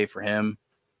day for him.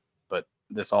 But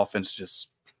this offense just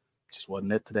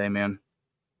wasn't it today, man.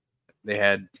 They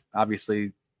had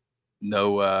obviously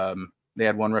they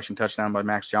had 1 rushing touchdown by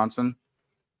Max Johnson,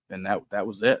 and that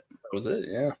was it. That was it,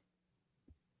 yeah.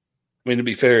 I mean, to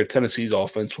be fair, Tennessee's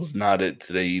offense was not it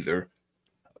today either.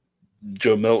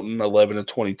 Joe Milton, 11 of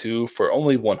 22 for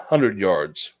only 100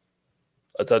 yards,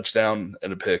 a touchdown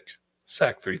and a pick,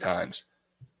 sacked 3 times.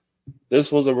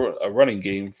 This was a running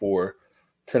game for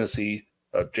Tennessee.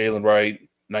 Jalen Wright,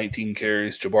 19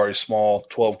 carries. Jabari Small,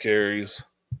 12 carries.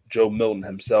 Joe Milton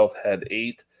himself had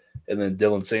 8, and then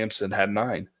Dylan Sampson had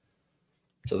 9.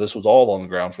 So this was all on the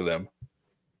ground for them.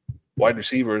 Wide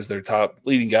receivers, their top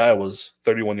leading guy was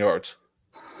 31 yards.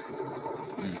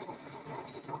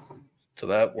 So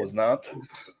that was not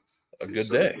a good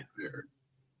day.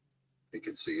 You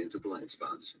can see into blind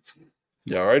spots.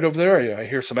 Yeah, right over there, I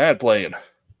hear some ad playing.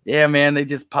 Yeah, man, they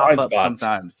just pop Blind up spots.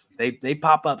 sometimes. They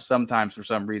pop up sometimes for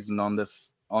some reason on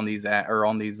these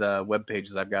web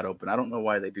pages I've got open. I don't know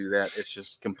why they do that. It's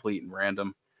just complete and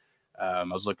random. I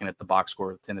was looking at the box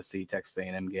score of the Tennessee Texas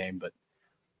A&M game, but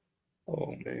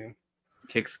Oh man,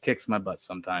 kicks my butt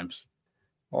sometimes.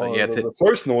 Oh, yeah, the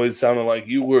first noise sounded like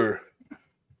you were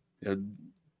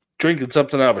drinking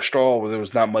something out of a straw where there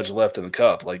was not much left in the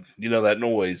cup. Like, that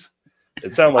noise.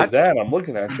 It sounded like that. I'm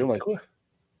looking at you. I'm like,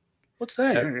 what's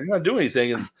that? You're not doing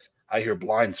anything. And I hear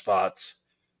blind spots.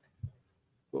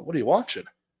 What are you watching?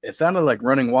 It sounded like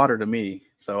running water to me.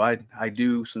 So I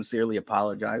do sincerely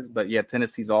apologize. But yeah,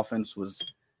 Tennessee's offense was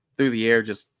through the air,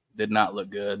 just did not look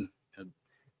good.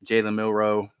 Jalen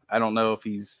Milroe, I don't know if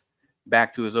he's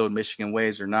back to his old Michigan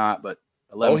ways or not, but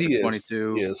 11 for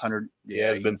 22, 100.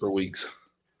 Yeah, it's been for weeks.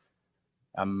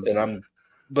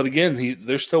 But again,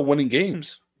 they're still winning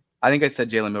games. I think I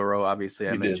said Jalen Milroe. Obviously,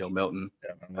 I meant did. Joe Milton.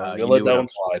 Yeah, I was gonna let that one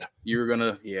slide. You were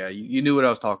gonna, you knew what I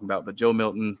was talking about. But Joe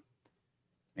Milton,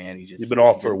 man, you've been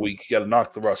off for a week. You got to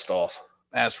knock the rust off.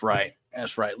 That's right.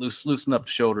 Loosen up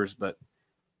the shoulders. But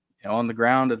on the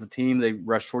ground as a team, they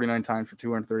rushed 49 times for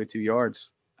 232 yards.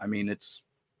 I mean, it's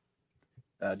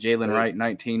Jalen Wright,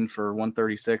 19 for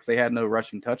 136. They had no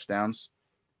rushing touchdowns,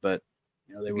 but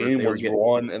the game was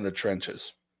won in the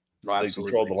trenches. Oh, they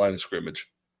controlled the line of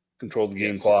scrimmage, controlled the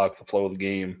game clock, the flow of the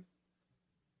game.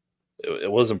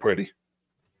 It wasn't pretty.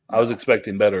 No. I was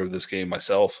expecting better of this game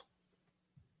myself.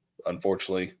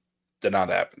 Unfortunately, did not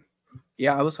happen.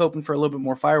 Yeah, I was hoping for a little bit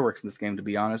more fireworks in this game, to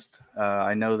be honest.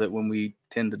 I know that when we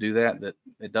tend to do that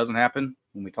it doesn't happen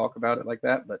when we talk about it like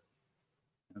that. But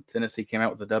Tennessee came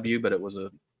out with a W, but it was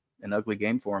an ugly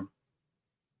game for them.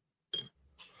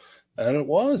 And it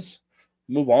was.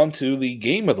 Move on to the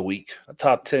game of the week, a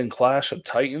top 10 clash of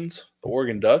Titans, the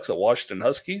Oregon Ducks at Washington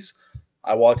Huskies.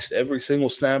 I watched every single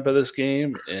snap of this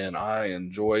game, and I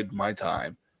enjoyed my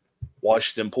time.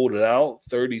 Washington pulled it out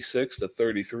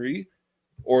 36-33.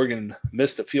 Oregon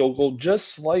missed a field goal just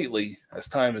slightly as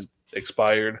time has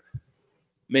expired.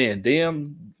 Man,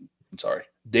 Dan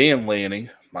Lanning,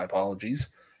 my apologies,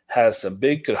 has some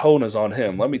big cojones on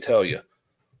him, let me tell you.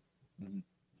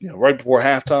 Right before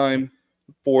halftime,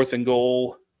 4th and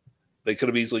goal, they could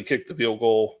have easily kicked the field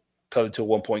goal, cut it to a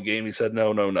 1-point game. He said,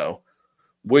 no.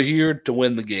 We're here to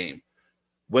win the game.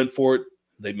 Went for it.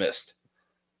 They missed.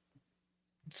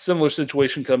 Similar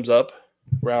situation comes up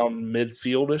around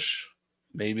midfield-ish,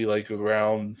 maybe like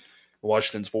around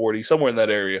Washington's 40, somewhere in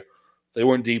that area. They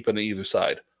weren't deep on either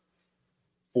side.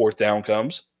 4th down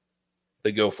comes.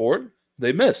 They go for it.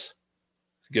 They miss.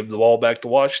 Give the ball back to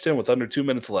Washington with under 2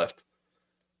 minutes left.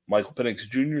 Michael Penix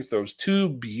Jr. throws 2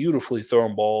 beautifully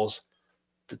thrown balls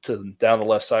to down the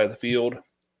left side of the field.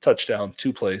 Touchdown,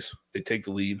 2 plays. They take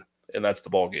the lead, and that's the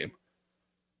ball game.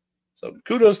 So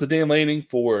kudos to Dan Lanning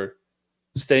for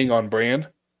staying on brand,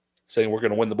 saying we're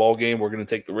going to win the ball game, we're going to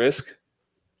take the risk.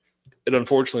 It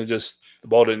unfortunately just the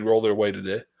ball didn't roll their way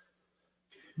today.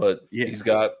 But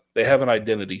they have an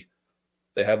identity.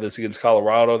 They have this against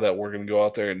Colorado that we're going to go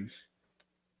out there and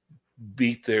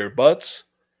beat their butts.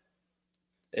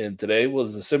 And today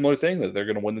was a similar thing that they're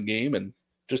going to win the game, and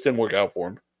just didn't work out for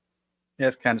them. Yeah,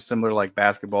 it's kind of similar to like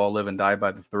basketball, live and die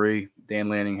by the 3. Dan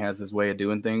Lanning has his way of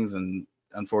doing things, and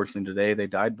unfortunately today they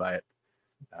died by it.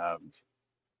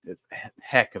 It's a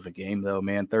heck of a game, though,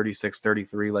 man.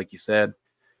 36-33, like you said.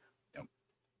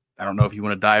 I don't know if you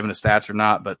want to dive into stats or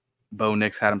not, but Bo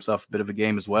Nix had himself a bit of a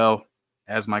game as well,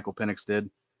 as Michael Penix did.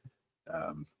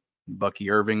 Bucky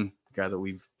Irving, guy that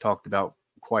we've talked about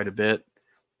quite a bit,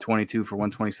 22 for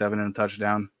 127 and a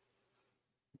touchdown.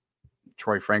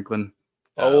 Troy Franklin,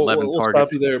 11 we'll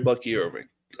targets. Stop you there, Bucky Irving.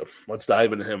 So let's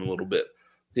dive into him a little bit.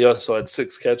 He also had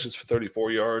 6 catches for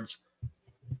 34 yards.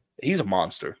 He's a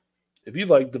monster. If you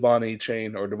like Devon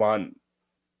A-Chain or Devon,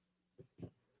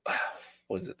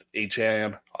 what is it,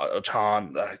 A-Chan,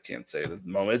 Achan, I can't say it at the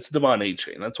moment. It's Devon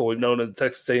A-Chain. That's what we've known at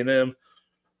Texas A&M.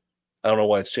 I don't know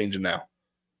why it's changing now.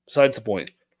 Besides the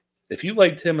point, if you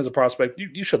liked him as a prospect,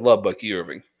 you should love Bucky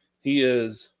Irving. He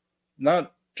is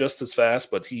not just as fast,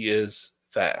 but he is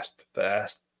faster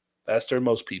than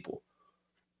most people.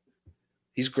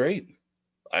 He's great.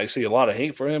 I see a lot of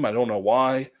hate for him. I don't know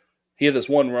why. He had this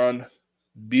one run,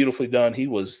 beautifully done. He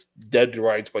was dead to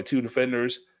rights by 2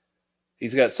 defenders.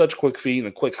 He's got such quick feet and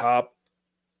a quick hop.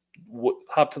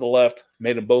 Hop to the left,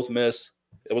 made them both miss.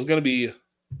 It was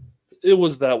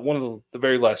that one of the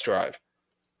very last drive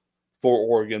for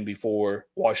Oregon before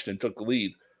Washington took the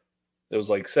lead. It was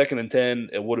like 2nd and 10.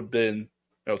 It would have been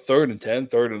 3rd and 10,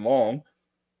 3rd and long,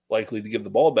 likely to give the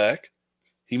ball back.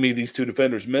 He made these 2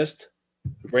 defenders missed,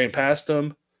 ran past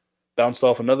them, bounced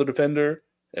off another defender,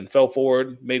 and fell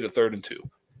forward, made it 3rd and 2.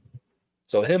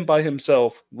 So him by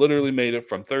himself literally made it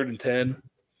from 3rd and 10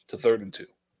 to 3rd and 2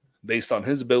 based on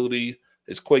his ability,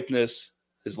 his quickness,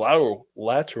 his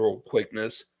lateral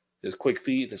quickness, his quick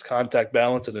feet, his contact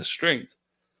balance, and his strength,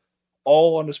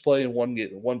 all on display in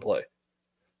one play.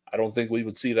 I don't think we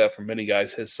would see that from many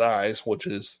guys his size, which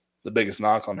is the biggest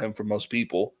knock on him for most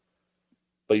people.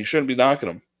 But you shouldn't be knocking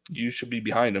him. You should be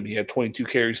behind him. He had 22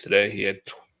 carries today. He had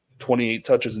 28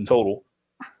 touches in total,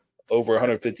 over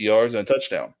 150 yards and a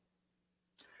touchdown.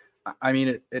 I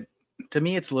mean, it to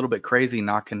me, it's a little bit crazy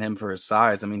knocking him for his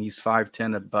size. I mean, he's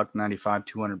 5'10", $195,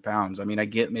 200 pounds. I mean, I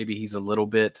get maybe he's a little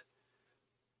bit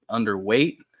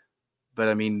underweight, but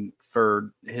I mean,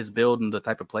 for his build and the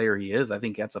type of player he is, I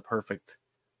think that's a perfect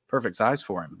size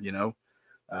for him.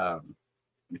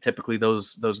 Typically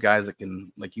those guys that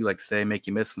can, like you like to say, make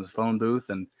you miss in his phone booth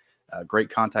and great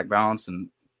contact balance and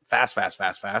fast.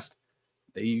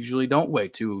 They usually don't weigh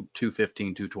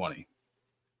 215, 220.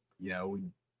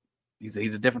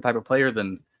 He's a different type of player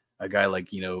than a guy like,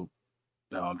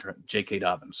 J.K.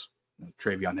 Dobbins.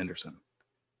 Travion Henderson.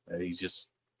 He's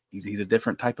a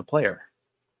different type of player.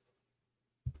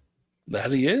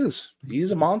 That he is.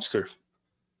 He's a monster.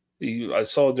 I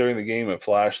saw during the game at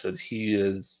Flash that he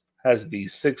has the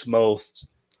sixth most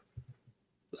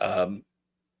broken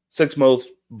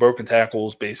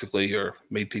tackles, basically, or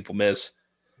made people miss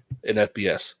in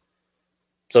FBS.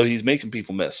 So he's making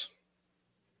people miss.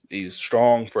 He's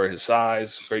strong for his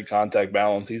size, great contact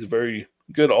balance. He's a very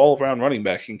good all-around running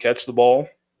back. He can catch the ball,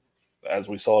 as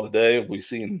we saw today. We've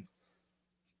seen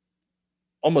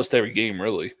almost every game,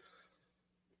 really.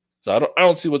 So I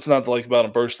don't see what's not to like about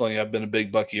him personally. I've been a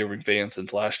big Bucky Irving fan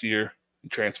since last year. He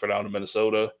transferred out of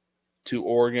Minnesota to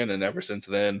Oregon, and ever since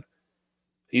then,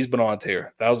 he's been on a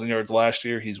tear. 1,000 yards last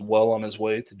year. He's well on his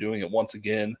way to doing it once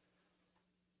again.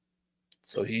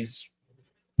 So he's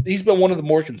been one of the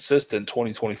more consistent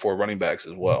 2024 running backs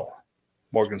as well.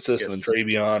 More consistent than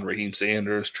Travion, Raheem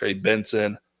Sanders, Trey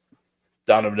Benson,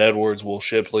 Donovan Edwards, Will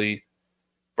Shipley,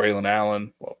 Braylon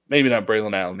Allen. Well, maybe not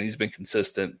Braylon Allen. He's been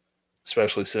consistent,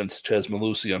 especially since Ches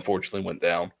Malusi unfortunately went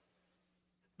down.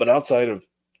 But outside of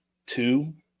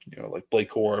two, like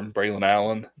Blake Corum, Braylon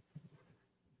Allen,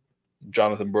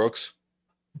 Jonathan Brooks,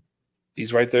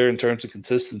 he's right there in terms of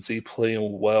consistency,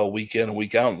 playing well week in and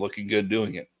week out and looking good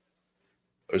doing it.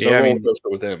 There's no roller coaster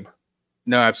with him.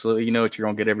 No, absolutely. You know what you're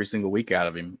going to get every single week out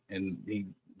of him. And he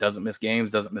doesn't miss games,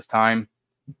 doesn't miss time.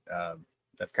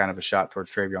 That's kind of a shot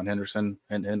towards Travion Henderson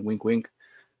and wink, wink.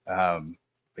 But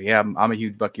yeah, I'm a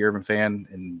huge Bucky Irving fan.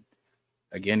 And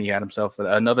again, he had himself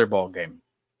another ball game.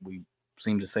 We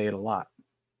seem to say it a lot.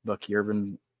 Bucky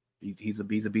Irving, he's a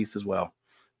beast as well.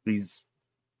 He's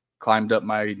climbed up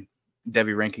my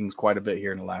Devy rankings quite a bit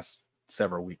here in the last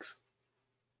several weeks.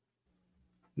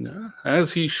 Yeah,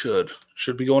 as he should.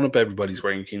 Should be going up everybody's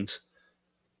rankings.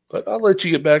 But I'll let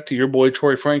you get back to your boy,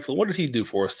 Troy Franklin. What did he do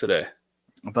for us today?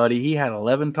 Buddy, he had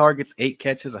 11 targets, 8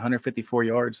 catches, 154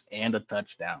 yards, and a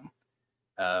touchdown.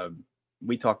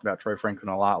 We talked about Troy Franklin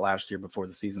a lot last year before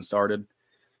the season started.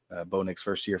 Bo Nix's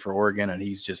first year for Oregon, and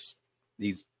he's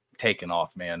taken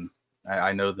off, man.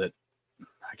 I know that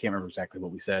I can't remember exactly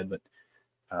what we said, but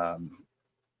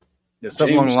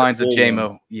something along the lines of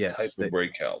JMO. Yes. Type of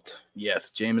breakout. Yes,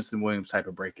 Jameson Williams type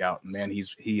of breakout. Man,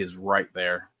 he is right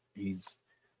there. He's,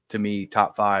 to me,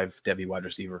 top 5 Devy wide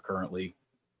receiver currently,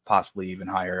 possibly even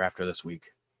higher after this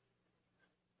week.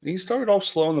 He started off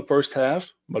slow in the first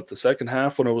half, but the second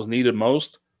half, when it was needed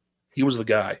most, he was the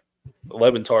guy.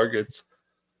 11 targets.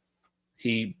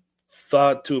 He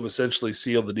thought to have essentially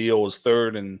sealed the deal. Was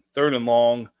third and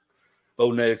long.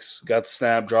 Bo Nix got the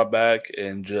snap, dropped back,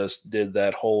 and just did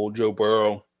that whole Joe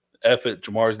Burrow, F it,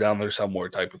 Jamar's down there somewhere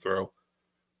type of throw.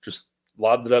 Just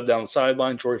lobbed it up down the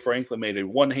sideline. Troy Franklin made a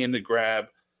one-handed grab,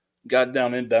 got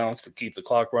down in bounds to keep the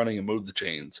clock running and move the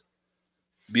chains.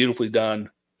 Beautifully done.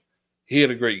 He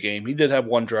had a great game. He did have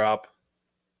one drop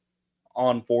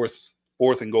on fourth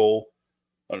and goal.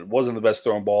 It wasn't the best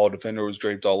thrown ball. Defender was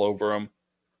draped all over him.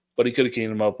 But he could have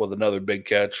cleaned him up with another big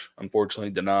catch. Unfortunately,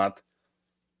 did not.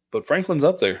 But Franklin's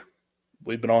up there.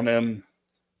 We've been on him.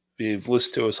 If you've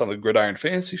listened to us on the Gridiron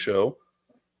Fantasy Show,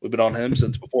 we've been on him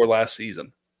since before last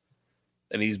season.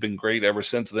 And he's been great ever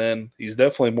since then. He's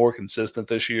definitely more consistent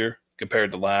this year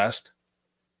compared to last.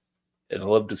 And I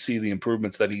love to see the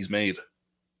improvements that he's made.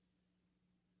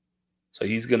 So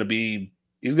he's going to be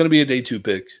a day 2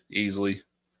 pick easily.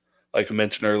 Like I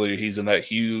mentioned earlier, he's in that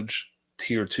huge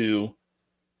tier 2.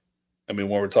 I mean,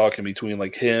 when we're talking between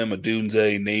like him,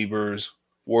 Adunze, Neighbors,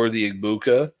 Worthy,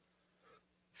 Igbuka,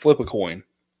 flip a coin.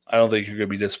 I don't think you're going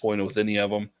to be disappointed with any of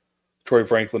them. Troy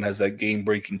Franklin has that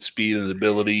game-breaking speed and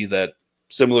ability that,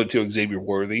 similar to Xavier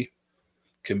Worthy,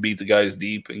 can beat the guys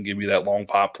deep and give you that long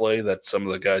pop play that some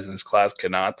of the guys in this class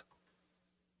cannot.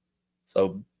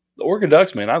 So the Oregon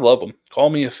Ducks, man, I love them. Call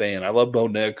me a fan. I love Bo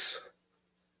Nix.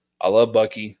 I love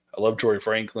Bucky. I love Troy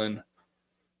Franklin.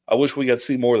 I wish we got to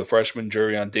see more of the freshman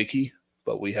Jurion Dickey,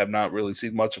 but we have not really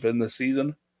seen much of him this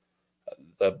season.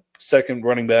 The second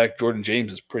running back, Jordan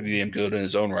James, is pretty damn good in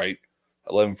his own right.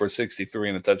 11 for 63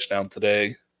 and a touchdown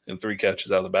today and 3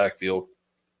 catches out of the backfield.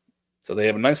 So they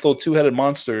have a nice little 2-headed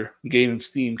monster gaining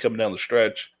steam coming down the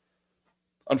stretch.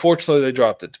 Unfortunately, they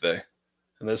dropped it today.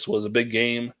 And this was a big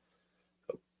game.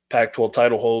 Pac-12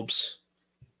 title hopes,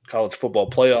 college football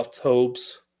playoff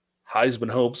hopes,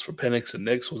 Heisman hopes for Penix and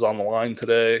Nix was on the line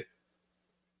today.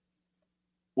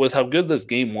 With how good this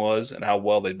game was and how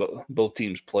well they both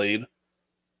teams played,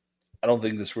 I don't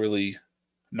think this really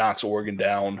knocks Oregon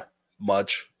down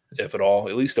much, if at all,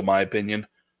 at least in my opinion.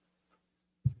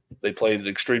 They played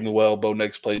extremely well. Bo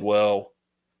Nix played well.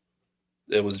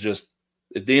 It was just,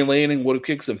 if Dan Lanning would have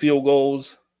kicked some field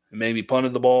goals and maybe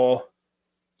punted the ball,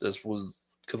 this was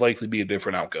could likely be a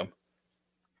different outcome.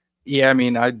 Yeah, I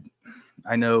mean, I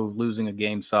know losing a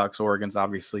game sucks. Oregon's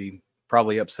obviously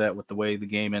probably upset with the way the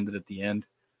game ended at the end.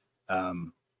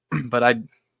 But I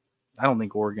don't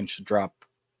think Oregon should drop.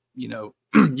 You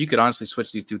could honestly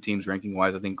switch these two teams ranking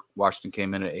wise. I think Washington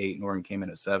came in at 8 and Oregon came in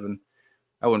at 7.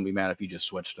 I wouldn't be mad if you just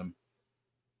switched them.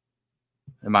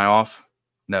 Am I off?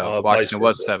 No, Washington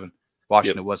was 7.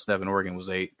 Washington was 7. Oregon was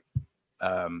 8.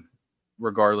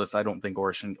 Regardless, I don't think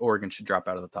Oregon should drop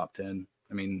out of the top 10.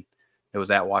 I mean, it was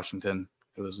at Washington.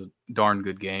 It was a darn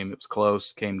good game. It was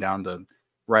close. Came down to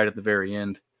right at the very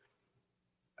end.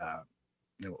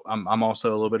 I'm also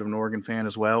a little bit of an Oregon fan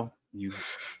as well. You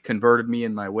converted me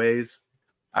in my ways.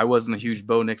 I wasn't a huge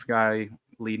Bo Nix guy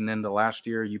leading into last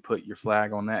year. You put your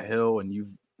flag on that hill, and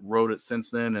you've rode it since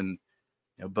then. And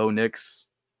Bo Nix,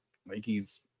 like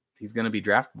he's going to be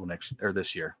draftable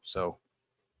this year. So,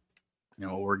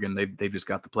 Oregon, they've just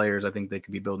got the players. I think they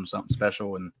could be building something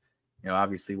special. And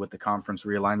obviously with the conference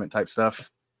realignment type stuff,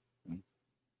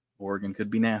 Oregon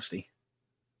could be nasty.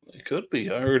 It could be.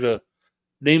 I heard a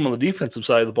name on the defensive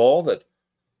side of the ball that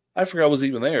I forgot was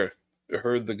even there. I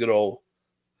heard the good old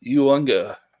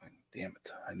Uunga. Damn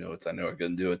it. I know I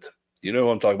couldn't do it. You know who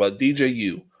I'm talking about.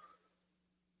 DJU.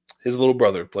 His little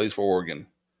brother plays for Oregon.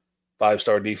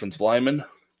 5-star defensive lineman.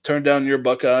 Turned down your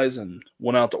Buckeyes and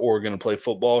went out to Oregon to play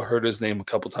football. Heard his name a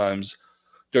couple times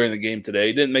during the game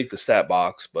today. Didn't make the stat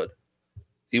box, but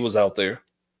he was out there.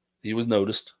 He was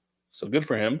noticed. So good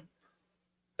for him.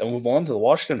 And we'll move on to the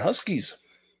Washington Huskies.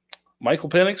 Michael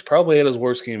Penix probably had his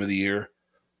worst game of the year,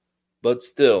 but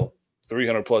still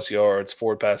 300-plus yards,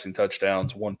 4 passing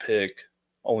touchdowns, 1 pick,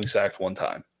 only sacked 1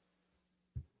 time.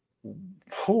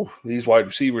 Whew, these wide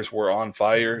receivers were on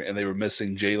fire, and they were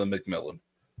missing Jalen McMillan.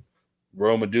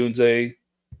 Rome Odunze,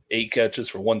 8 catches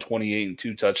for 128 and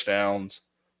 2 touchdowns.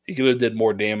 He could have did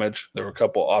more damage. There were a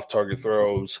couple off-target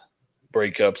throws,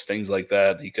 breakups, things like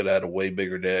that. He could have had a way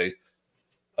bigger day.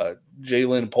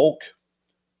 Jalen Polk,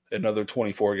 another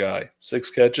 24 guy, 6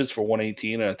 catches for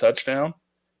 118 and a touchdown.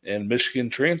 And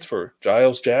Michigan transfer,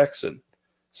 Giles Jackson,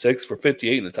 6 for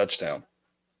 58 and a touchdown.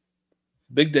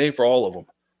 Big day for all of them.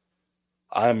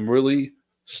 I'm really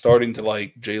starting to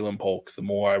like Jalen Polk the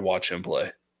more I watch him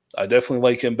play. I definitely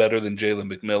like him better than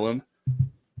Jalen McMillan.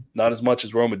 Not as much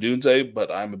as Rome Odunze,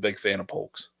 but I'm a big fan of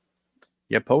Polk's.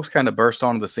 Yeah, Polk's kind of burst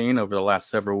onto the scene over the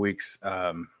last several weeks.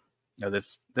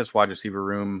 This wide receiver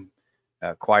room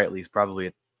quietly is probably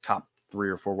a top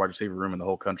 3 or 4 wide receiver room in the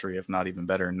whole country, if not even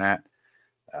better than that.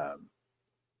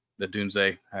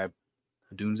 Odunze,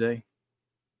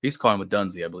 he's calling him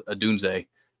Dunze, I believe. Odunze,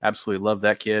 absolutely love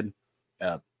that kid.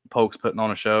 Polk's putting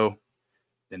on a show.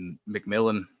 And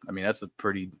McMillan, I mean, that's a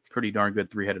pretty darn good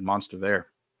 3-headed monster there.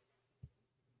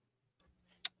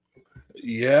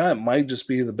 Yeah, it might just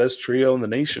be the best trio in the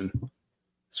nation,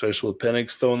 especially with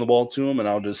Penix throwing the ball to him. And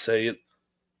I'll just say it,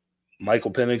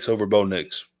 Michael Penix over Bo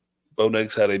Nix. Bo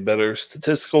Nix had a better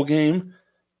statistical game,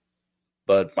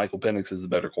 but Michael Penix is the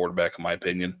better quarterback, in my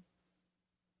opinion.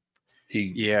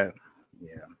 Yeah.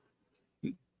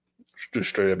 Just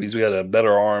straight up, he's got a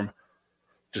better arm.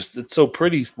 Just it's so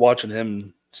pretty watching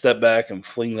him step back and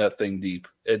fling that thing deep.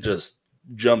 It just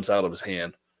jumps out of his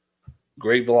hand.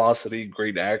 Great velocity,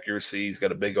 great accuracy. He's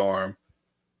got a big arm.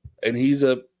 And he's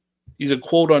a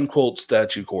quote-unquote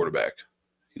statue quarterback.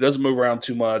 He doesn't move around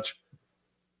too much,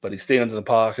 but he stands in the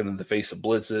pocket in the face of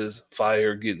blitzes,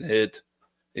 fire, getting hit,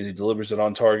 and he delivers it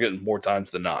on target more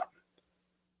times than not.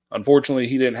 Unfortunately,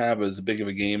 he didn't have as big of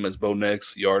a game as Bo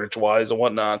Nix, yardage-wise and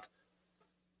whatnot,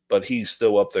 but he's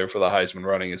still up there for the Heisman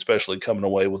running, especially coming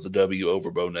away with the W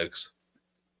over Bo Nix.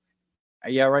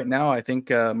 Yeah, right now I think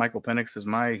Michael Penix is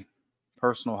my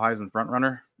personal Heisman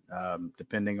frontrunner.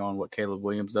 Depending on what Caleb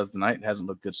Williams does tonight, it hasn't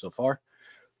looked good so far.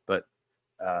 But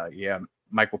yeah,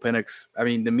 Michael Penix. I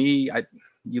mean, to me,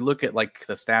 you look at like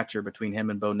the stature between him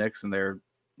and Bo Nix, and they're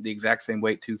the exact same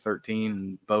weight, 213,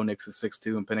 and Bo Nix is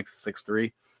 6'2", and Penix is 6'3".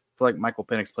 I feel like Michael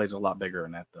Penix plays a lot bigger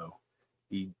than that, though.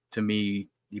 To me,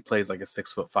 he plays like a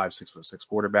 6'5", 6'6"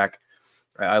 quarterback.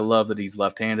 I love that he's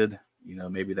left-handed.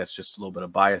 Maybe that's just a little bit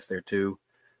of bias there too.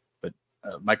 But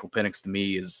Michael Penix to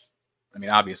me is, I mean,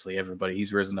 obviously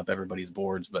he's risen up everybody's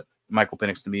boards, but Michael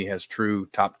Penix to me has true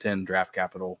top 10 draft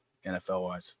capital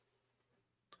NFL-wise.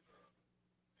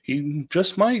 He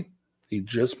just might.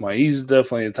 He's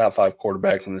definitely a top 5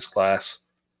 quarterback in this class.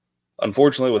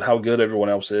 Unfortunately, with how good everyone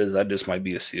else is, that just might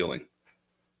be a ceiling.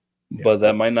 Yeah. But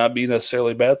that might not be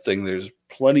necessarily a bad thing. There's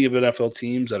plenty of NFL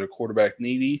teams that are quarterback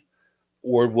needy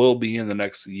or will be in the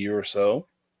next year or so.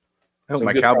 I hope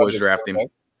my Cowboys draft him.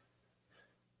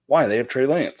 Why? They have Trey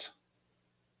Lance.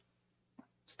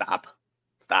 Stop.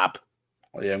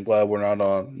 Well, yeah, I'm glad we're not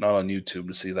on YouTube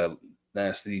to see that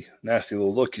nasty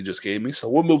little look you just gave me. So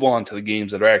we'll move on to the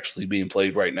games that are actually being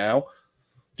played right now.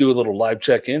 Do a little live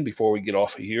check-in before we get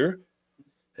off of here.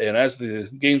 And as the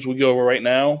games we go over right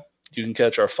now, you can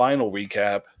catch our final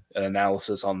recap and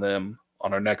analysis on them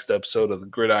on our next episode of the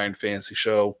Gridiron Fantasy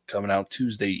Show coming out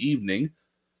Tuesday evening.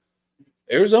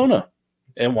 Arizona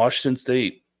and Washington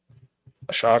State.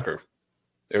 A shocker.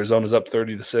 Arizona's up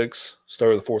 30-6,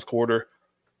 start of the fourth quarter.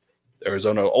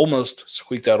 Arizona almost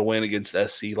squeaked out a win against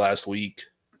SC last week.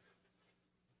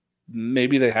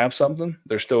 Maybe they have something.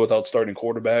 They're still without starting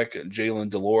quarterback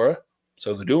Jalen DeLora,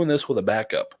 so they're doing this with a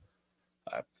backup.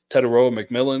 Teteroa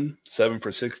McMillan, 7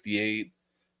 for 68.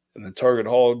 And then target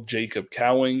haul, Jacob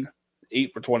Cowing,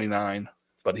 8 for 29.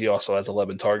 But he also has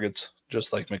 11 targets,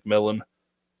 just like McMillan.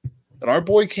 And our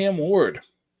boy Cam Ward,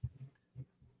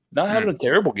 not having a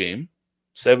terrible game.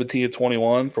 17 of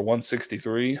 21 for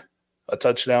 163. A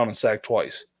touchdown and sacked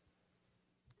twice.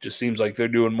 Just seems like they're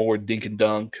doing more dink and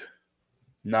dunk,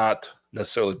 not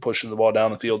necessarily pushing the ball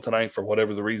down the field tonight for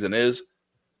whatever the reason is.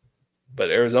 But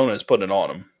Arizona is putting it on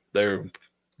them. They're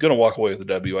going to walk away with the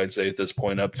W, I'd say, at this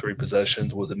point, up 3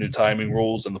 possessions with the new timing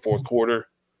rules in the fourth quarter.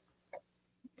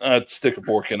 I'd stick a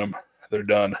fork in them. They're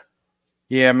done.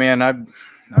 Yeah, man.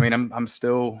 I'm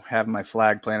still having my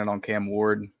flag planted on Cam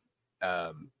Ward,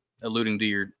 alluding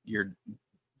to your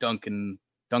dunk and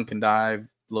dive,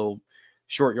 little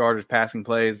short yardage passing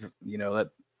plays. That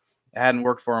hadn't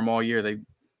worked for them all year.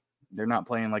 They're not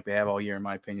playing like they have all year, in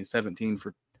my opinion. 17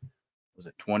 for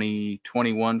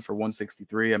 21 for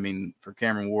 163. I mean, for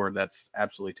Cameron Ward, that's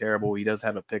absolutely terrible. He does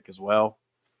have a pick as well.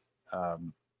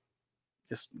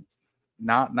 Just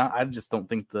not. I just don't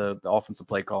think the offensive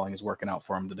play calling is working out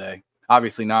for him today.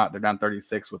 Obviously not. They're down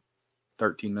 36 with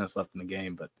 13 minutes left in the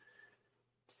game, but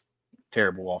it's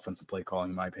terrible offensive play calling,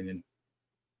 in my opinion.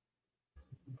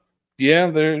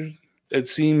 Yeah, it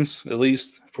seems, at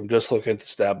least from just looking at the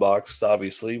stat box,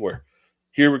 obviously we're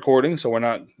here recording, so we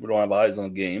don't have eyes on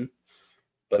the game,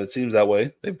 but it seems that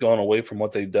way. They've gone away from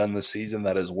what they've done this season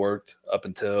that has worked up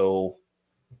until,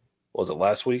 what was it,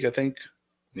 last week, I think,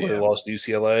 where they lost to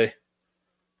UCLA,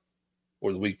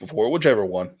 or the week before, whichever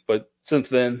one. But since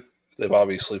then, they've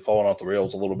obviously fallen off the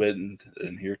rails a little bit, and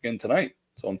here again tonight.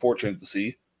 So unfortunate to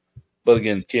see. But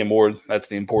again, Cam Ward, that's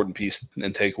the important piece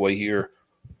and takeaway here.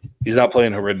 He's not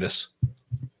playing horrendous.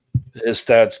 His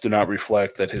stats do not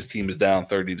reflect that his team is down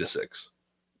 30-6.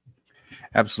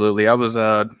 Absolutely. I was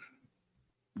going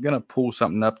to pull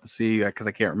something up to see, because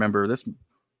I can't remember this.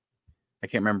 I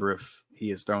can't remember if he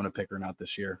has thrown a pick or not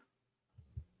this year.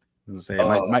 I was going to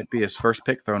say it might be his first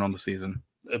pick thrown on the season.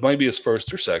 It might be his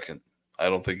first or second. I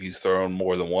don't think he's thrown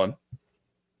more than one.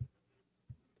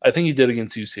 I think he did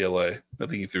against UCLA. I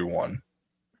think he threw one.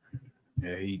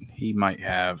 Yeah, he might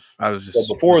have. I was just.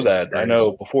 But before that, I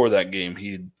know before that game,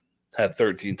 he had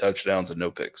 13 touchdowns and no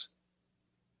picks.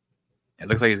 It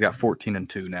looks like he's got 14 and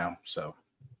 2 now. So,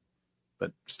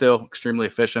 but still extremely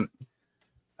efficient.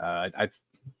 I've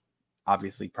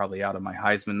obviously probably out of my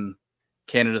Heisman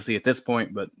candidacy at this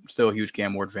point, but still a huge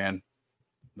Cam Ward fan.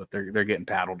 But they're getting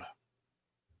paddled.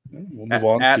 We'll move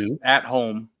on at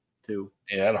home too.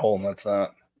 Yeah, at home. That's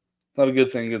not a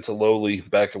good thing. It's a lowly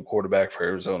backup quarterback for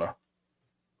Arizona.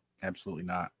 Absolutely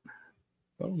not.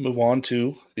 We'll move on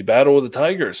to the Battle of the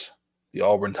Tigers. The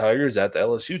Auburn Tigers at the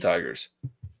LSU Tigers.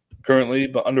 Currently,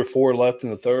 but under 4 left in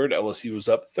the third. LSU was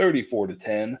up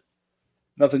 34-10.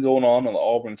 Nothing going on the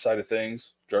Auburn side of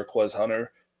things. Jarquez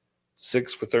Hunter,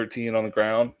 6 for 13 on the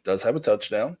ground. Does have a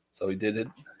touchdown, so he did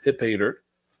hit pay dirt.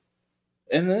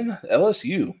 And then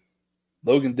LSU.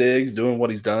 Logan Diggs doing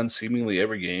what he's done seemingly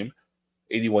every game.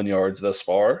 81 yards thus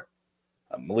far.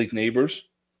 Malik Neighbors,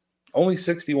 only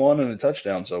 61 and a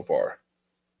touchdown so far.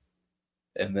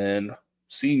 And then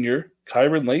senior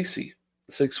Kyron Lacey,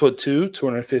 6'2",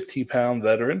 215-pound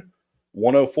veteran,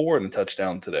 104 and a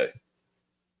touchdown today.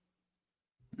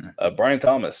 Brian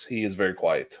Thomas, he is very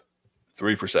quiet,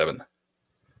 3 for 7.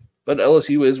 But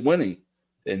LSU is winning,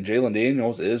 and Jalen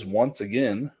Daniels is once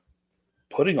again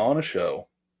putting on a show.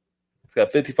 He's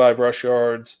got 55 rush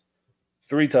yards,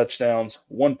 3 touchdowns,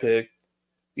 1 pick.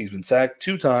 He's been sacked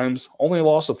 2 times, only a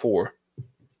loss of 4.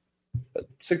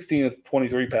 16 of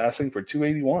 23 passing for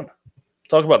 281.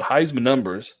 Talk about Heisman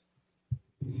numbers.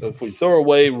 If we throw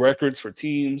away records for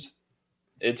teams,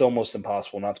 it's almost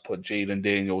impossible not to put Jaden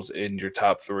Daniels in your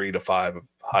top 3 to 5 of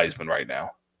Heisman right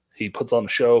now. He puts on a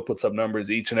show, puts up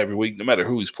numbers each and every week, no matter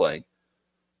who he's playing.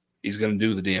 He's going to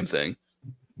do the damn thing.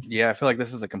 Yeah, I feel like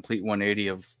this is a complete 180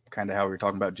 of kind of how we were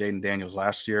talking about Jaden Daniels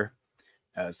last year.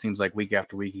 It seems like week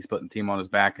after week he's putting the team on his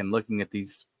back. And looking at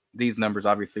these numbers,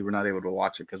 obviously we're not able to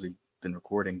watch it because we've been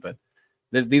recording, but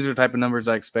these are the type of numbers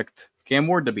I expect Cam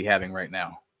Ward to be having right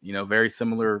now. Very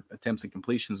similar attempts and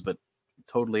completions, but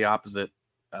totally opposite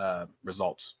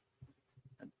results.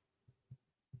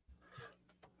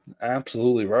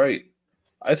 Absolutely right.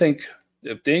 I think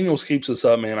if Daniels keeps this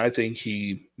up, man, I think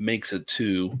he makes it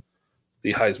to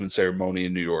the Heisman ceremony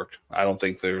in New York. I don't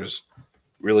think there's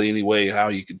really any way how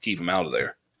you could keep him out of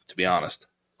there, to be honest.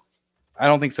 I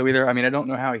don't think so either. I mean, I don't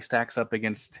know how he stacks up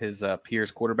against his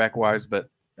peers quarterback-wise, but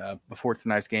before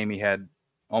tonight's game, he had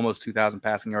almost 2,000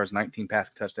 passing yards, 19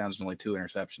 passing touchdowns, and only 2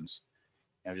 interceptions.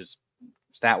 Just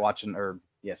stat watching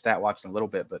a little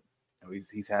bit, but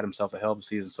he's had himself a hell of a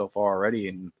season so far already,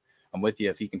 and I'm with you.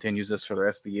 If he continues this for the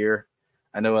rest of the year,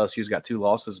 I know LSU's got 2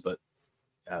 losses, but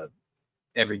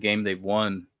every game they've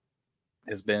won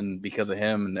has been because of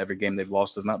him, and every game they've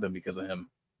lost has not been because of him.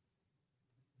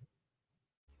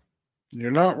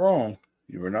 You're not wrong.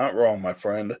 You were not wrong, my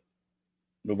friend.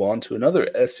 Move on to another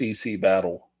SEC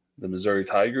battle. The Missouri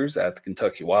Tigers at the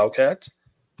Kentucky Wildcats.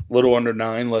 A little under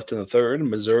 9 left in the third, and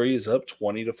Missouri is up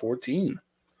 20-14.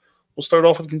 We'll start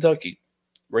off with Kentucky.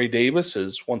 Ray Davis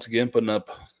is once again putting up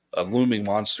a looming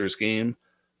Monsters game.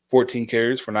 14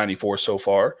 carries for 94 so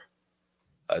far.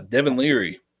 Devin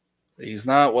Leary, he's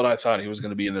not what I thought he was going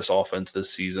to be in this offense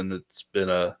this season. It's been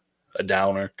a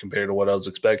downer compared to what I was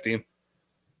expecting.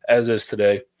 As is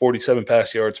today, 47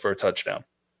 pass yards for a touchdown.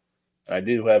 And I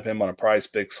do have him on a prize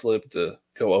pick slip to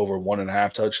go over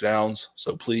 1.5 touchdowns.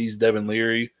 So please, Devin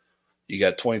Leary, you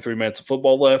got 23 minutes of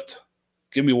football left.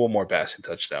 Give me one more passing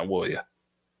touchdown, will you?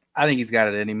 I think he's got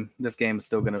it in him. This game is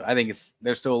still going to – I think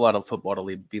there's still a lot of football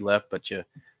to be left, but you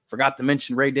forgot to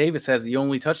mention Ray Davis has the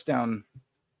only touchdown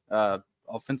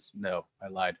offense. No, I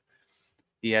lied.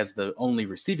 He has the only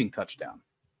receiving touchdown.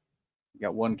 He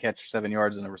got 1 catch for 7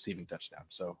 yards and a receiving touchdown.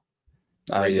 So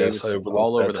yes, I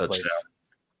all over the place.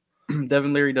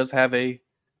 Devin Leary does have a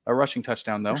rushing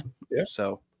touchdown, though. Yeah.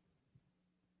 So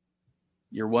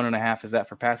your 1.5, is that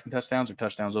for passing touchdowns or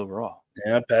touchdowns overall?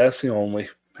 Yeah, passing only.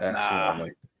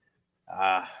 It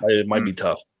might be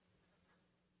tough.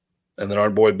 And then our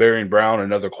boy Barry Brown,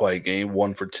 another quiet game,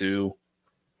 1 for 2.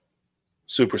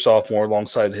 Super sophomore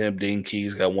alongside him, Dane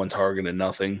Key's got 1 target and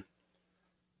nothing.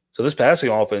 So this passing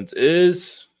offense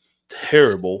is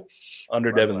terrible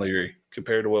under Devin Leary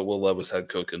compared to what Will Levis had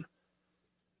cooking.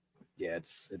 Yeah,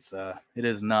 it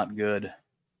is not good.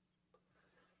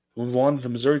 Move on to the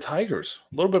Missouri Tigers.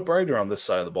 A little bit brighter on this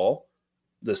side of the ball.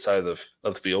 This side of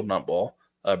the field, not ball.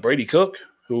 Brady Cook,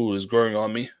 who is growing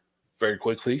on me very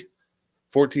quickly.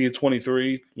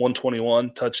 14-23,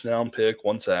 121, touchdown, pick,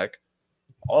 1 sack.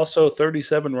 Also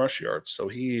 37 rush yards. So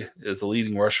he is the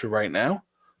leading rusher right now.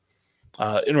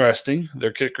 Interesting,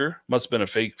 their kicker must have been a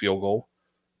fake field goal.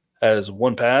 Has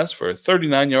 1 pass for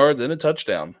 39 yards and a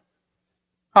touchdown.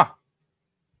 Huh.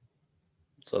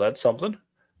 So that's something.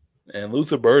 And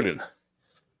Luther Burden.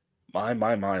 My,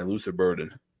 Luther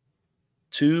Burden.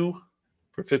 2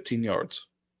 for 15 yards.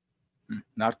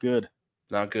 Not good.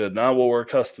 Not good. Not what we're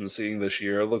accustomed to seeing this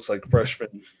year. It looks like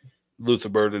freshman Luther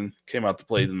Burden came out to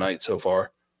play tonight so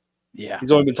far. Yeah.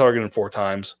 He's only been targeted 4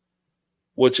 times,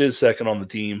 which is second on the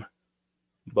team.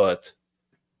 But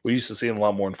we used to see him a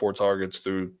lot more than 4 targets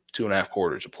through 2.5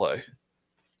 quarters of play.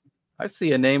 I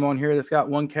see a name on here that's got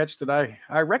 1 catch that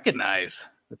I recognize.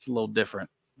 That's a little different.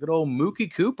 Good old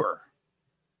Mookie Cooper.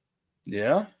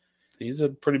 Yeah, he's a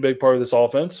pretty big part of this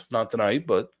offense. Not tonight,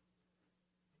 but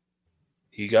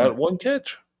he got 1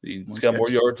 catch. He's got more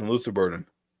yards than Luther Burden.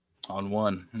 On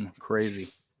 1.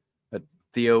 Crazy. But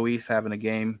Theo East having a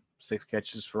game, 6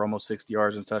 catches for almost 60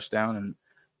 yards and a touchdown. And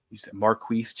you said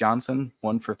Marquise Johnson,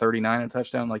 1 for 39 and a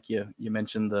touchdown. Like you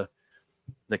mentioned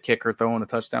the kicker throwing a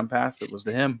touchdown pass. It was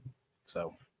to him.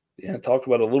 So yeah, talk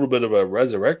about a little bit of a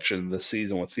resurrection this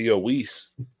season with Theo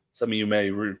Weiss. Some of you may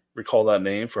recall that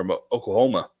name from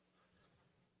Oklahoma.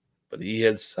 But he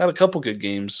has had a couple good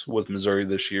games with Missouri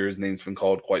this year. His name's been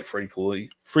called quite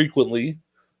frequently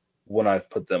when I've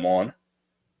put them on.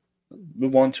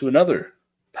 Move on to another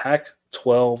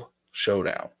Pac-12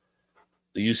 showdown.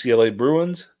 The UCLA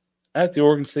Bruins at the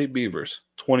Oregon State Beavers.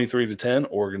 23-10,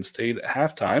 Oregon State at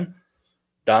halftime.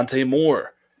 Dante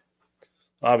Moore.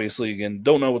 Obviously, again,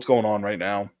 don't know what's going on right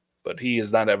now, but he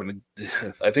is not having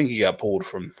I think he got pulled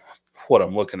from what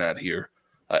I'm looking at here.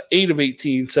 8 of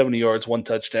 18, 70 yards, 1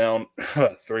 touchdown,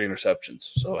 3 interceptions.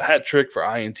 So a hat trick for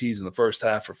INTs in the first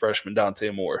half for freshman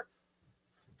Dante Moore.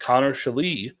 Connor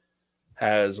Shalee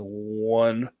has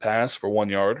 1 pass for 1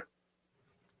 yard.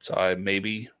 So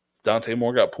maybe Dante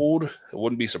Moore got pulled. It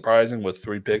wouldn't be surprising with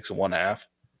 3 picks in 1 half.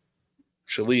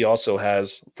 Shalee also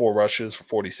has 4 rushes for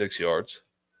 46 yards.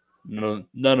 None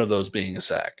of those being a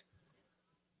sack.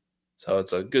 So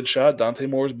it's a good shot. Dante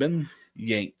Moore's been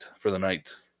yanked for the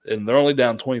night. And they're only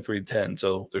down 23-10,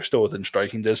 so they're still within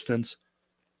striking distance.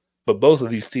 But both of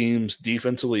these teams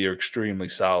defensively are extremely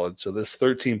solid. So this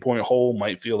 13-point hole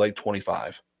might feel like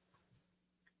 25.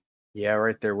 Yeah,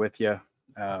 right there with you.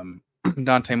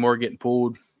 Dante Moore getting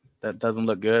pulled. That doesn't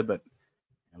look good, but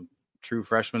true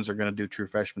freshmen are going to do true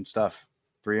freshman stuff.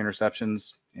 3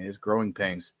 interceptions is growing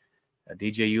pains.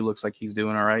 DJU looks like he's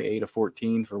doing all right, 8 of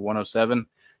 14 for 107.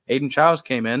 Aiden Childs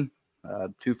came in,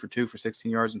 2 for 2 for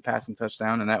 16 yards and passing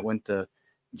touchdown, and that went to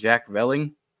Jack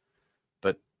Velling.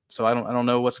 But so I don't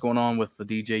know what's going on with the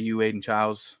DJU Aiden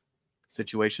Childs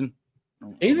situation.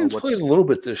 Aiden's played a little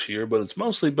bit this year, but it's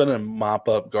mostly been a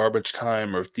mop-up garbage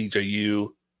time, or if DJU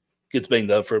gets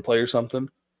banged up for a play or something.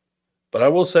 But I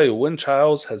will say, when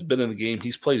Childs has been in the game,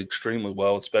 he's played extremely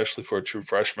well, especially for a true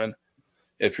freshman.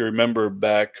 If you remember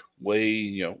back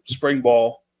spring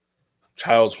ball,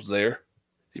 Childs was there.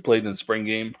 He played in the spring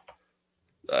game.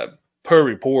 Per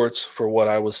reports, for what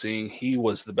I was seeing, he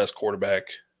was the best quarterback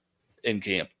in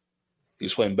camp. He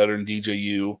was playing better than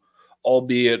DJU,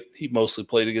 albeit he mostly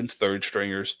played against third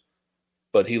stringers,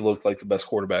 but he looked like the best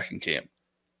quarterback in camp.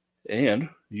 And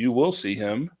you will see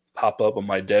him pop up on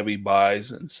my Debbie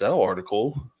buys and sell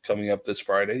article coming up this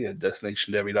Friday at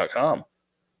destinationdebbie.com.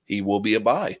 He will be a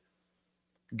buy.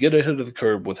 Get ahead of the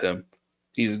curve with him.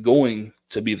 He's going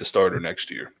to be the starter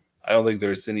next year. I don't think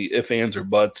there's any ifs, ands, or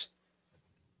buts.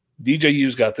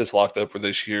 DJU's got this locked up for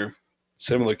this year.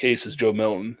 Similar case as Joe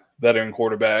Milton, veteran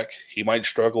quarterback. He might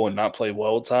struggle and not play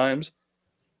well at times,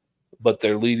 but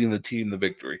they're leading the team to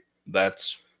victory.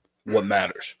 That's what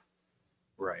matters.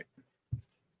 Right.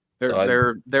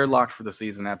 They're locked for the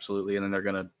season, absolutely, and then they're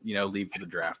gonna leave for the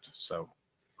draft. So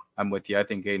I'm with you. I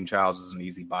think Aiden Childs is an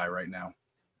easy buy right now,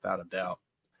 without a doubt.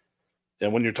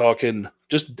 And when you're talking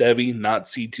just Debbie, not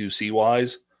C2C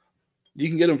wise, you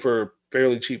can get him for a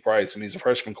fairly cheap price. I mean, he's a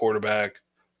freshman quarterback.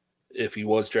 If he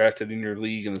was drafted in your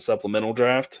league in the supplemental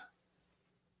draft,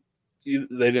 they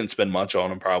didn't spend much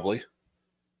on him probably.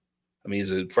 I mean,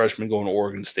 he's a freshman going to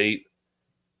Oregon State.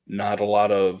 Not a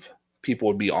lot of people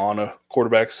would be on a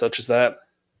quarterback such as that,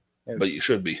 but you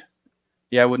should be.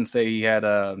 Yeah, I wouldn't say he had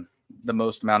the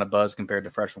most amount of buzz compared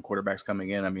to freshman quarterbacks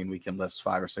coming in. I mean, we can list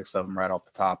 5 or 6 of them right off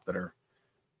the top that are,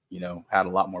 had a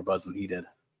lot more buzz than he did.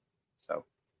 So,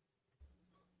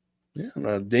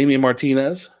 yeah, Damian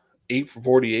Martinez, 8 for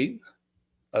 48.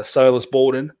 Silas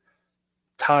Bolden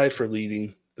tied for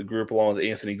leading the group along with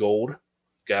Anthony Gould.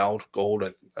 Gould,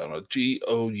 I don't know,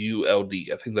 Gould.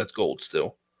 I think that's Gold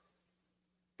still.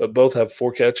 But both have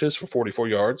 4 catches for 44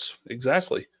 yards.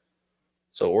 Exactly.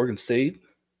 So Oregon State,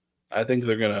 I think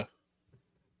they're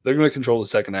gonna control the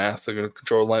second half. They're gonna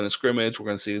control the line of scrimmage. We're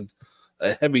gonna see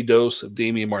a heavy dose of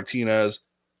Damian Martinez,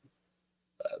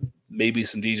 maybe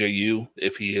some DJU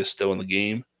if he is still in the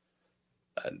game.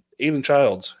 Aiden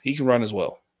Childs, he can run as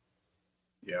well.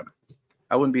 Yeah,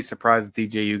 I wouldn't be surprised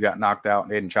if DJU got knocked out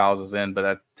and Aiden Childs is in.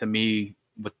 But to me,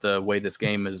 with the way this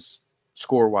game is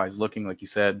score-wise looking, like you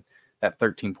said, that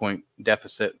 13-point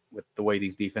deficit with the way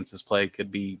these defenses play could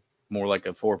be more like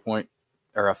a 4-point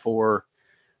or a 4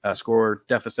 score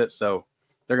deficit. So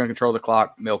they're going to control the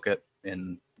clock, milk it,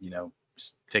 and,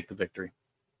 just take the victory.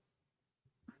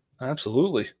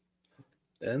 Absolutely.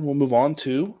 And we'll move on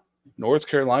to North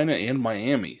Carolina and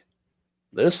Miami.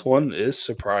 This one is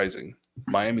surprising.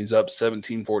 Miami's up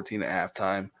 17-14 at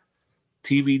halftime.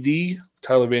 TVD,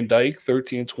 Tyler Van Dyke,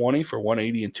 13-20 for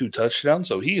 180 and 2 touchdowns,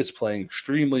 so he is playing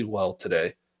extremely well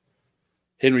today.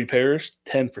 Henry Parrish,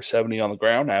 10 for 70 on the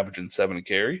ground, averaging 7 a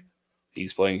carry.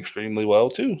 He's playing extremely well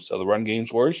too. So the run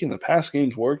game's working, the pass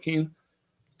game's working.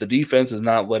 The defense is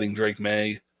not letting Drake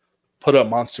May put up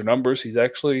monster numbers. He's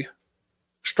actually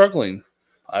struggling,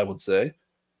 I would say.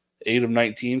 8 of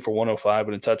 19 for 105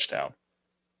 and a touchdown.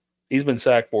 He's been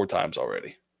sacked 4 times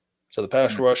already. So the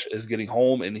pass rush is getting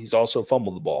home, and he's also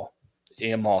fumbled the ball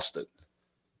and lost it.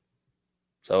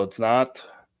 So it's not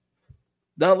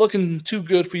looking too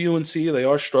good for UNC. They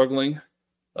are struggling.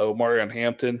 Marion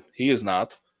Hampton, he is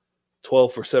not.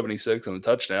 12 for 76 and a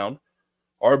touchdown.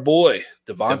 Our boy,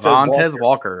 Devontae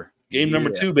Walker. Game number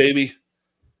 2, baby.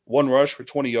 1 rush for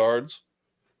 20 yards,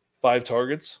 5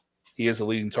 targets. He is a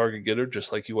leading target getter,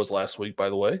 just like he was last week, by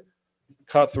the way.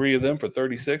 Caught 3 of them for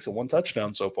 36 and 1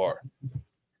 touchdown so far.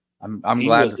 I'm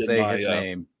glad to say his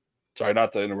name. Sorry,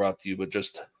 not to interrupt you, but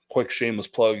just quick shameless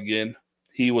plug again.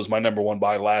 He was my number 1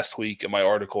 buy last week in my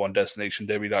article on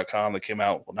destinationdebbie.com that came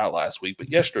out, well, not last week, but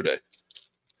yesterday.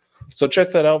 So check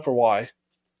that out for why.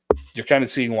 You're kind of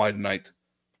seeing why tonight.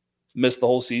 Missed the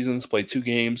whole season, played 2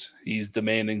 games. He's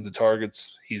demanding the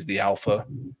targets. He's the alpha.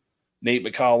 Nate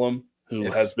McCollum,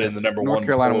 who has been the number 1. North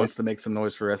Carolina wants to make some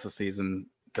noise for the rest of the season.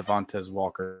 Devontae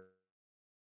Walker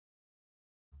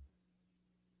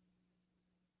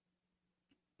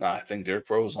I think Derek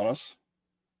froze on us.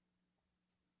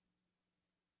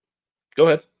 Go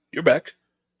ahead. You're back.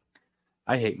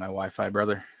 I hate my Wi-Fi,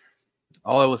 brother.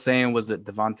 All I was saying was that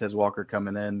Devontae Walker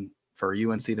coming in for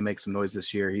UNC to make some noise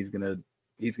this year. He's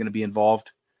gonna be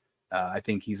involved. I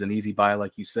think he's an easy buy,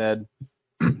 like you said.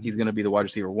 He's gonna be the wide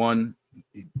receiver 1.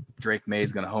 Drake May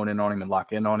is gonna hone in on him and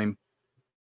lock in on him.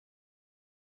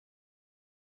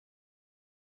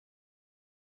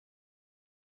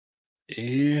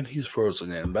 And he's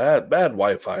frozen in. Bad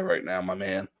Wi-Fi right now, my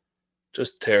man.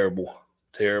 Just terrible.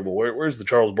 Where's the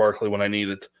Charles Barkley when I need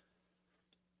it?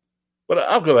 But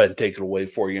I'll go ahead and take it away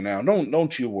for you now.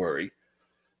 Don't you worry.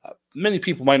 Many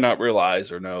people might not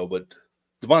realize or know, but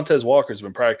Devontae Walker's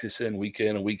been practicing week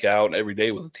in and week out and every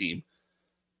day with the team.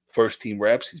 First team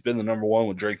reps. He's been the number 1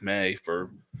 with Drake May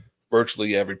for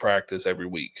virtually every practice every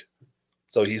week.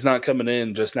 So he's not coming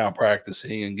in just now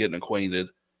practicing and getting acquainted.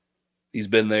 He's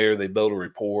been there. They built a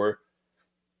rapport.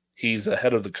 He's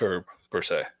ahead of the curve, per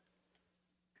se.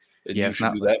 And you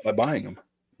should do that by buying him.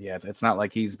 Yeah, it's not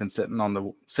like he's been sitting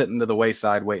to the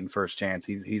wayside waiting for his chance.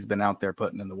 He's been out there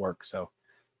putting in the work. So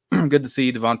good to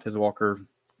see Devontae Walker,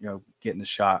 getting a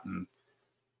shot and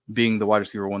being the wide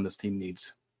receiver 1 this team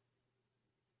needs.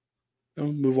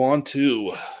 We'll move on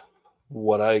to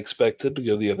what I expected to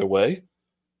go the other way.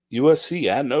 USC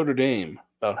at Notre Dame,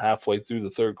 about halfway through the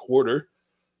third quarter.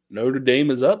 Notre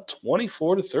Dame is up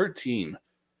 24-13.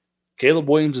 Caleb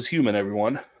Williams is human,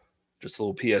 everyone. Just a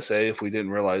little PSA if we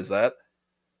didn't realize that.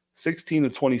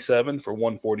 16-27 for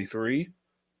 143.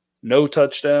 No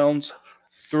touchdowns,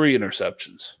 3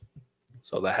 interceptions.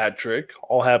 So the hat trick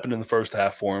all happened in the first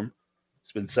half for him.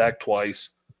 He's been sacked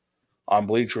twice. On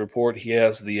Bleacher Report, he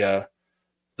has the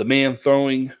man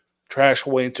throwing trash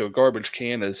away into a garbage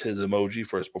can as his emoji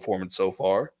for his performance so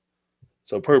far.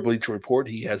 So per Bleacher Report,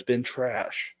 he has been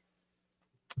trash.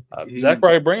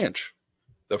 Zachariah Branch,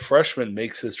 the freshman,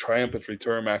 makes his triumphant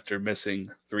return after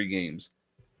missing 3 games.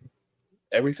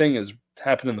 Everything has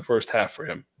happened in the first half for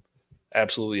him.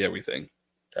 Absolutely everything.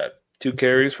 2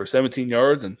 carries for 17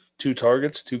 yards and 2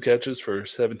 targets, 2 catches for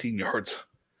 17 yards.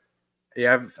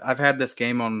 Yeah, I've had this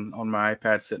game on my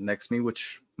iPad sitting next to me,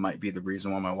 which might be the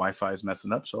reason why my Wi-Fi is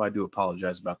messing up. So I do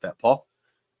apologize about that, Paul.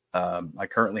 I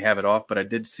currently have it off, but I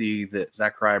did see that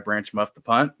Zachariah Branch muffed the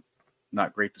punt.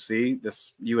 Not great to see.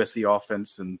 This USC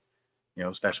offense and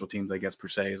special teams, I guess, per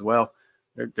se as well.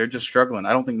 They're just struggling.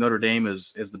 I don't think Notre Dame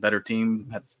is the better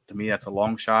team. To me, that's a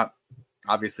long shot.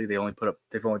 Obviously, they've only put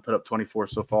up 24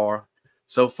 so far.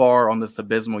 So far on this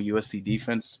abysmal USC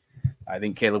defense, I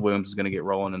think Caleb Williams is going to get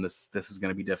rolling, and this is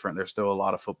going to be different. There's still a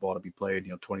lot of football to be played.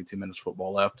 22 minutes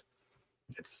football left.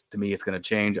 To me, it's going to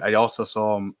change. I also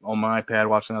saw on my iPad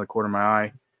watching out of the corner of my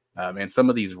eye, and some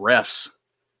of these refs,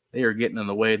 they are getting in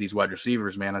the way of these wide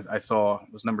receivers, man. I saw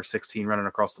it was number 16 running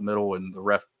across the middle, and the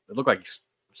ref, it looked like he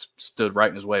stood right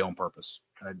in his way on purpose.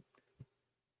 I'm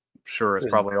sure it's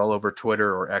probably all over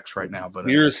Twitter or X right now. But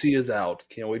Conspiracy is out.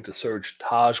 Can't wait to search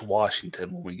Taj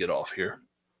Washington when we get off here.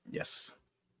 Yes.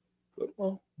 But,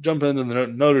 well, jump into the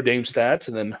Notre Dame stats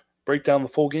and then break down the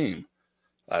full game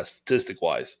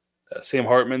statistic-wise. Sam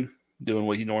Hartman doing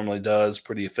what he normally does,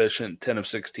 pretty efficient, 10 of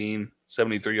 16,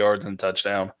 73 yards and a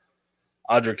touchdown.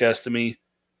 Audric Estime,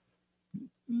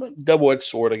 double-edged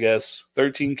sword, I guess.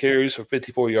 13 carries for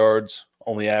 54 yards,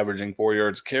 only averaging 4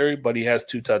 yards a carry, but he has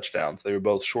 2 touchdowns. They were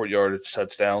both short yardage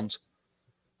touchdowns.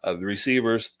 The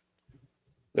receivers,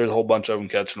 there's a whole bunch of them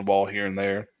catching the ball here and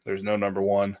there. There's no number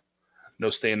 1, no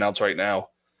standouts right now.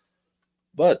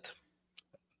 But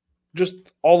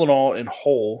just all in all, in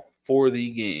whole for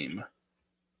the game,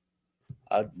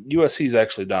 USC is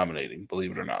actually dominating,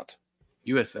 believe it or not.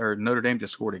 Notre Dame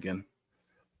just scored again.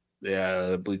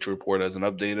 Yeah, Bleacher Report hasn't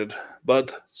updated,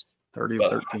 but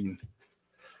 30-13.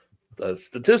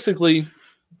 Statistically,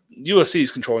 USC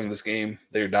is controlling this game.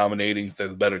 They're dominating. They're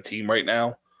the better team right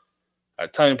now.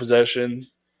 At time of possession,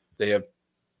 they have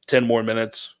 10 more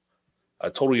minutes.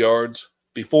 Total yards.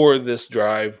 Before this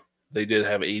drive, they did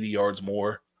have 80 yards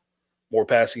more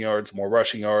passing yards, more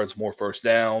rushing yards, more first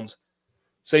downs.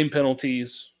 Same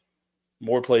penalties,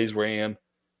 more plays ran.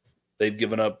 They've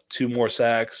given up 2 more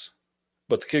sacks.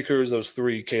 But the kicker is those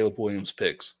 3 Caleb Williams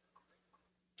picks.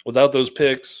 Without those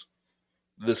picks,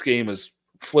 this game has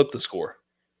flipped the score.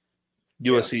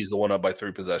 USC is the one up by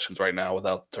 3 possessions right now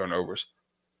without the turnovers,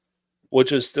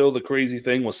 which is still the crazy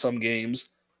thing with some games.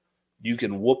 You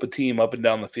can whoop a team up and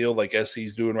down the field like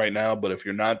SC's doing right now, but if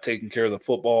you're not taking care of the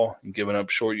football and giving up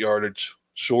short yardage,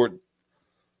 short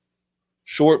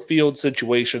field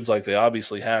situations like they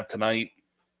obviously have tonight,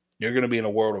 you're going to be in a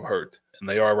world of hurt. And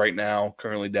they are right now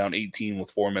currently down 18 with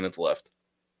 4 minutes left.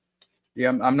 Yeah,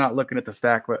 I'm not looking at the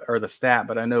stat,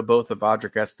 but I know both of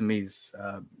Audric Estimi's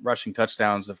rushing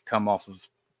touchdowns have come off of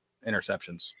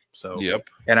interceptions. So, Yep.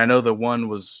 And I know the one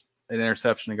was an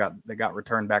interception that got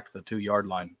returned back to the 2-yard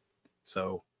line.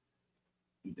 So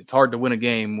it's hard to win a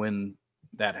game when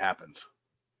that happens.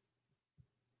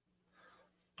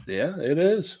 Yeah, it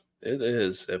is. It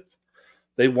is. If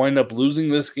they wind up losing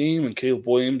this game and Caleb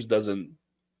Williams doesn't,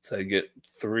 say, get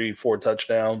 3-4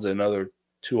 touchdowns and another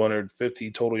 250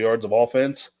 total yards of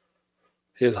offense,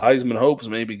 his Heisman hopes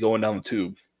may be going down the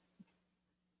tube.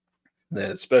 And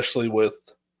especially with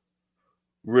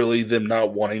really them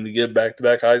not wanting to get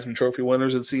back-to-back Heisman Trophy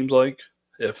winners, it seems like,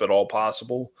 if at all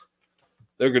possible.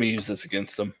 They're going to use this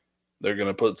against them. They're going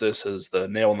to put this as the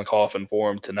nail in the coffin for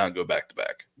them to not go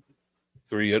back-to-back.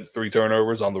 Three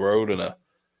turnovers on the road in a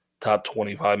top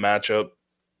 25 matchup.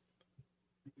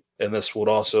 And this would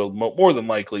also more than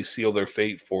likely seal their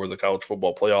fate for the college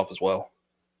football playoff as well.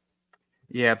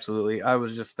 Yeah, absolutely. I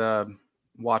was just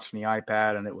watching the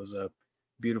iPad, and it was a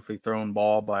beautifully thrown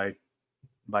ball by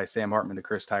Sam Hartman to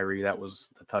Chris Tyree. That was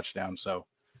the touchdown. So,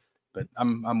 but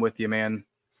I'm with you, man.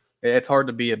 It's hard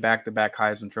to be a back-to-back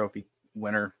Heisman Trophy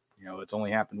winner. You know, it's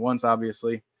only happened once,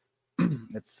 obviously.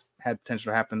 It's had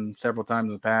potential to happen several times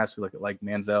in the past. You look at like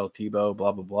Manziel, Tebow,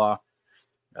 blah, blah, blah.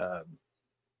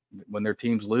 When their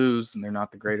teams lose and they're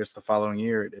not the greatest the following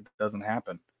year, it doesn't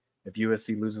happen. If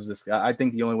USC loses this guy, I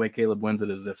think the only way Caleb wins it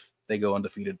is if they go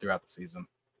undefeated throughout the season.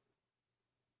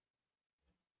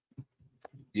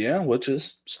 Yeah, which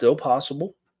is still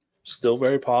possible. Still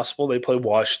very possible. They play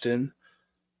Washington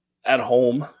at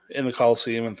home in the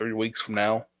Coliseum in 3 weeks from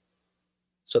now.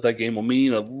 So that game will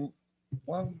mean a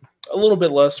little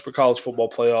bit less for college football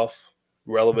playoff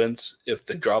relevance if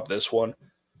they drop this one.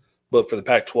 But for the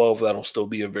Pac-12, that'll still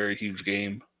be a very huge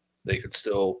game. They could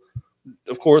still,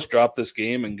 of course, drop this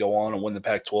game and go on and win the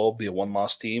Pac-12, be a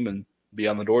one-loss team, and be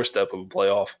on the doorstep of a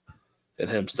playoff, and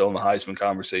him still in the Heisman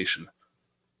conversation.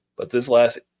 But this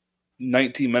last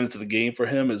 19 minutes of the game for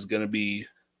him is going to be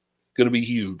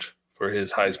huge for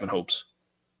his Heisman hopes.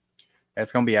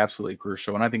 It's going to be absolutely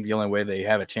crucial. And I think the only way they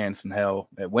have a chance in hell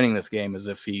at winning this game is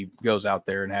if he goes out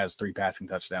there and has 3 passing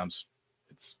touchdowns.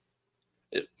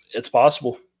 It's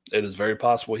possible. It is very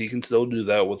possible he can still do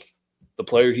that with the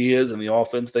player he is and the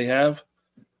offense they have.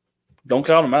 Don't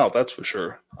count him out, that's for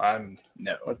sure.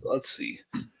 Let's see.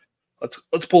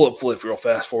 Let's pull up Flip real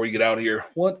fast before we get out of here.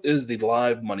 What is the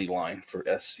live money line for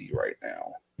SC right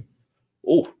now?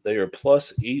 Oh, they are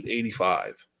plus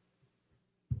 885.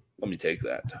 Let me take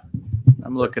that.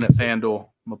 I'm looking at FanDuel.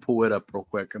 I'm going to pull it up real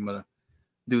quick. I'm going to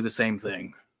do the same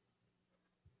thing.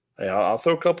 Hey, I'll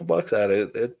throw a couple bucks at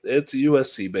it. It's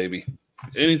USC, baby.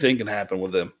 Anything can happen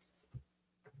with them.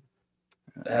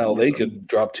 Hell, they could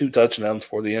drop 2 touchdowns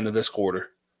before the end of this quarter.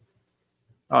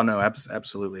 Oh, no,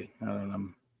 absolutely.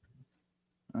 I'm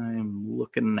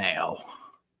looking now.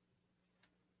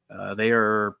 They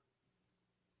are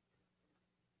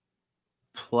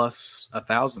plus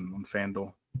 1,000 on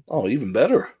FanDuel. Oh, even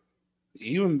better.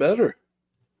 Even better.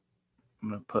 I'm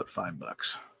going to put $5.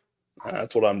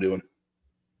 That's what I'm doing.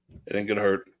 It ain't going to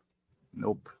hurt.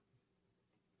 Nope.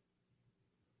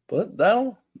 But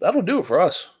that'll do it for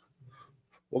us.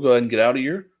 We'll go ahead and get out of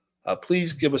here.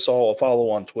 Please give us all a follow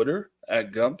on Twitter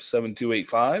at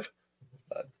Gump7285.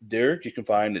 Derek, you can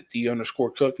find at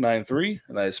D_Cook93,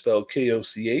 and that is spelled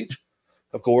KOCH.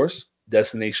 Of course,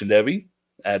 Destination Devi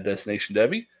at Destination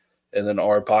Devi. And then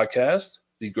our podcast,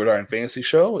 the Gridiron Fantasy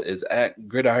Show, is at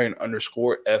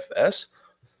Gridiron_FS.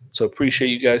 So appreciate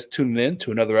you guys tuning in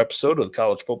to another episode of the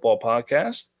College Football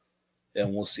Podcast.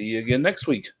 And we'll see you again next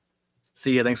week.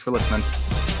 See you. Thanks for listening.